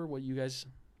you remember what you guys?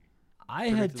 I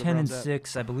had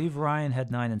 10-6. I believe Ryan had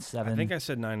 9-7. I think I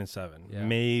said 9-7. Yeah.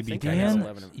 Maybe 10.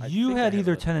 Dan, you had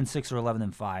either 10-6 or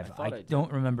 11-5. I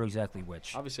don't remember exactly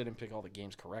which. Obviously, I didn't pick all the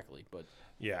games correctly, but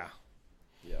yeah.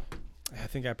 I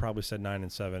think I probably said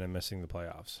 9-7 and missing the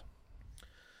playoffs.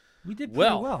 We did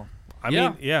pretty well. I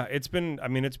mean, it's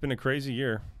been a crazy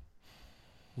year.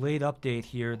 Late update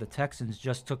here. The Texans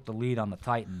just took the lead on the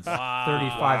Titans,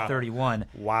 35-31.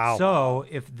 Wow. So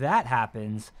if that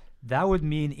happens, that would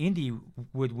mean Indy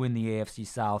would win the AFC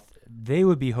South. They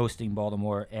would be hosting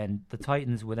Baltimore, and the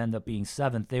Titans would end up being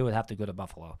 7th. They would have to go to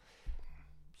Buffalo.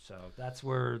 So that's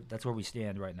where we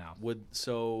stand right now.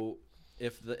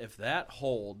 If that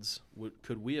holds,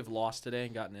 could we have lost today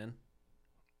and gotten in?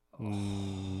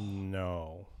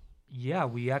 No. Yeah,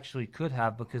 we actually could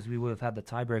have because we would have had the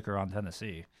tiebreaker on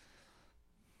Tennessee.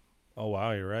 Oh,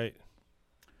 wow, you're right.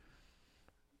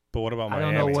 But what about Miami?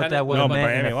 I don't know what that would have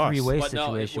meant in a three-way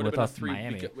situation with us in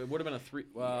Miami. It would have been a three.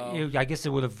 I guess it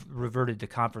would have reverted to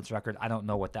conference record. I don't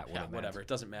know what that would have meant. Whatever. It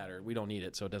doesn't matter. We don't need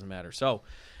it, so it doesn't matter. So,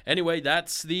 anyway,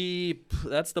 that's the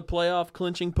playoff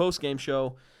clinching post-game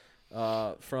show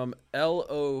from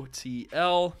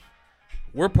LOTL.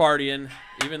 We're partying,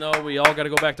 even though we all got to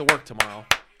go back to work tomorrow.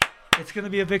 It's going to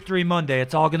be a Victory Monday.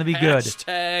 It's all going to be good.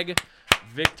 Hashtag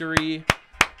Victory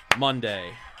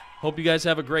Monday. Hope you guys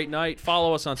have a great night.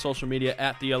 Follow us on social media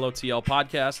at the LOTL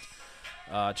Podcast.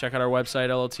 Check out our website,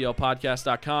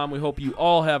 lotlpodcast.com. We hope you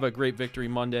all have a great Victory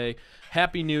Monday.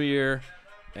 Happy New Year.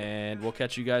 And we'll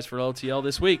catch you guys for LOTL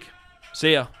this week.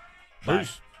 See ya. Bye.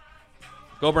 Peace.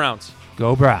 Go Browns.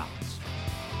 Go Browns.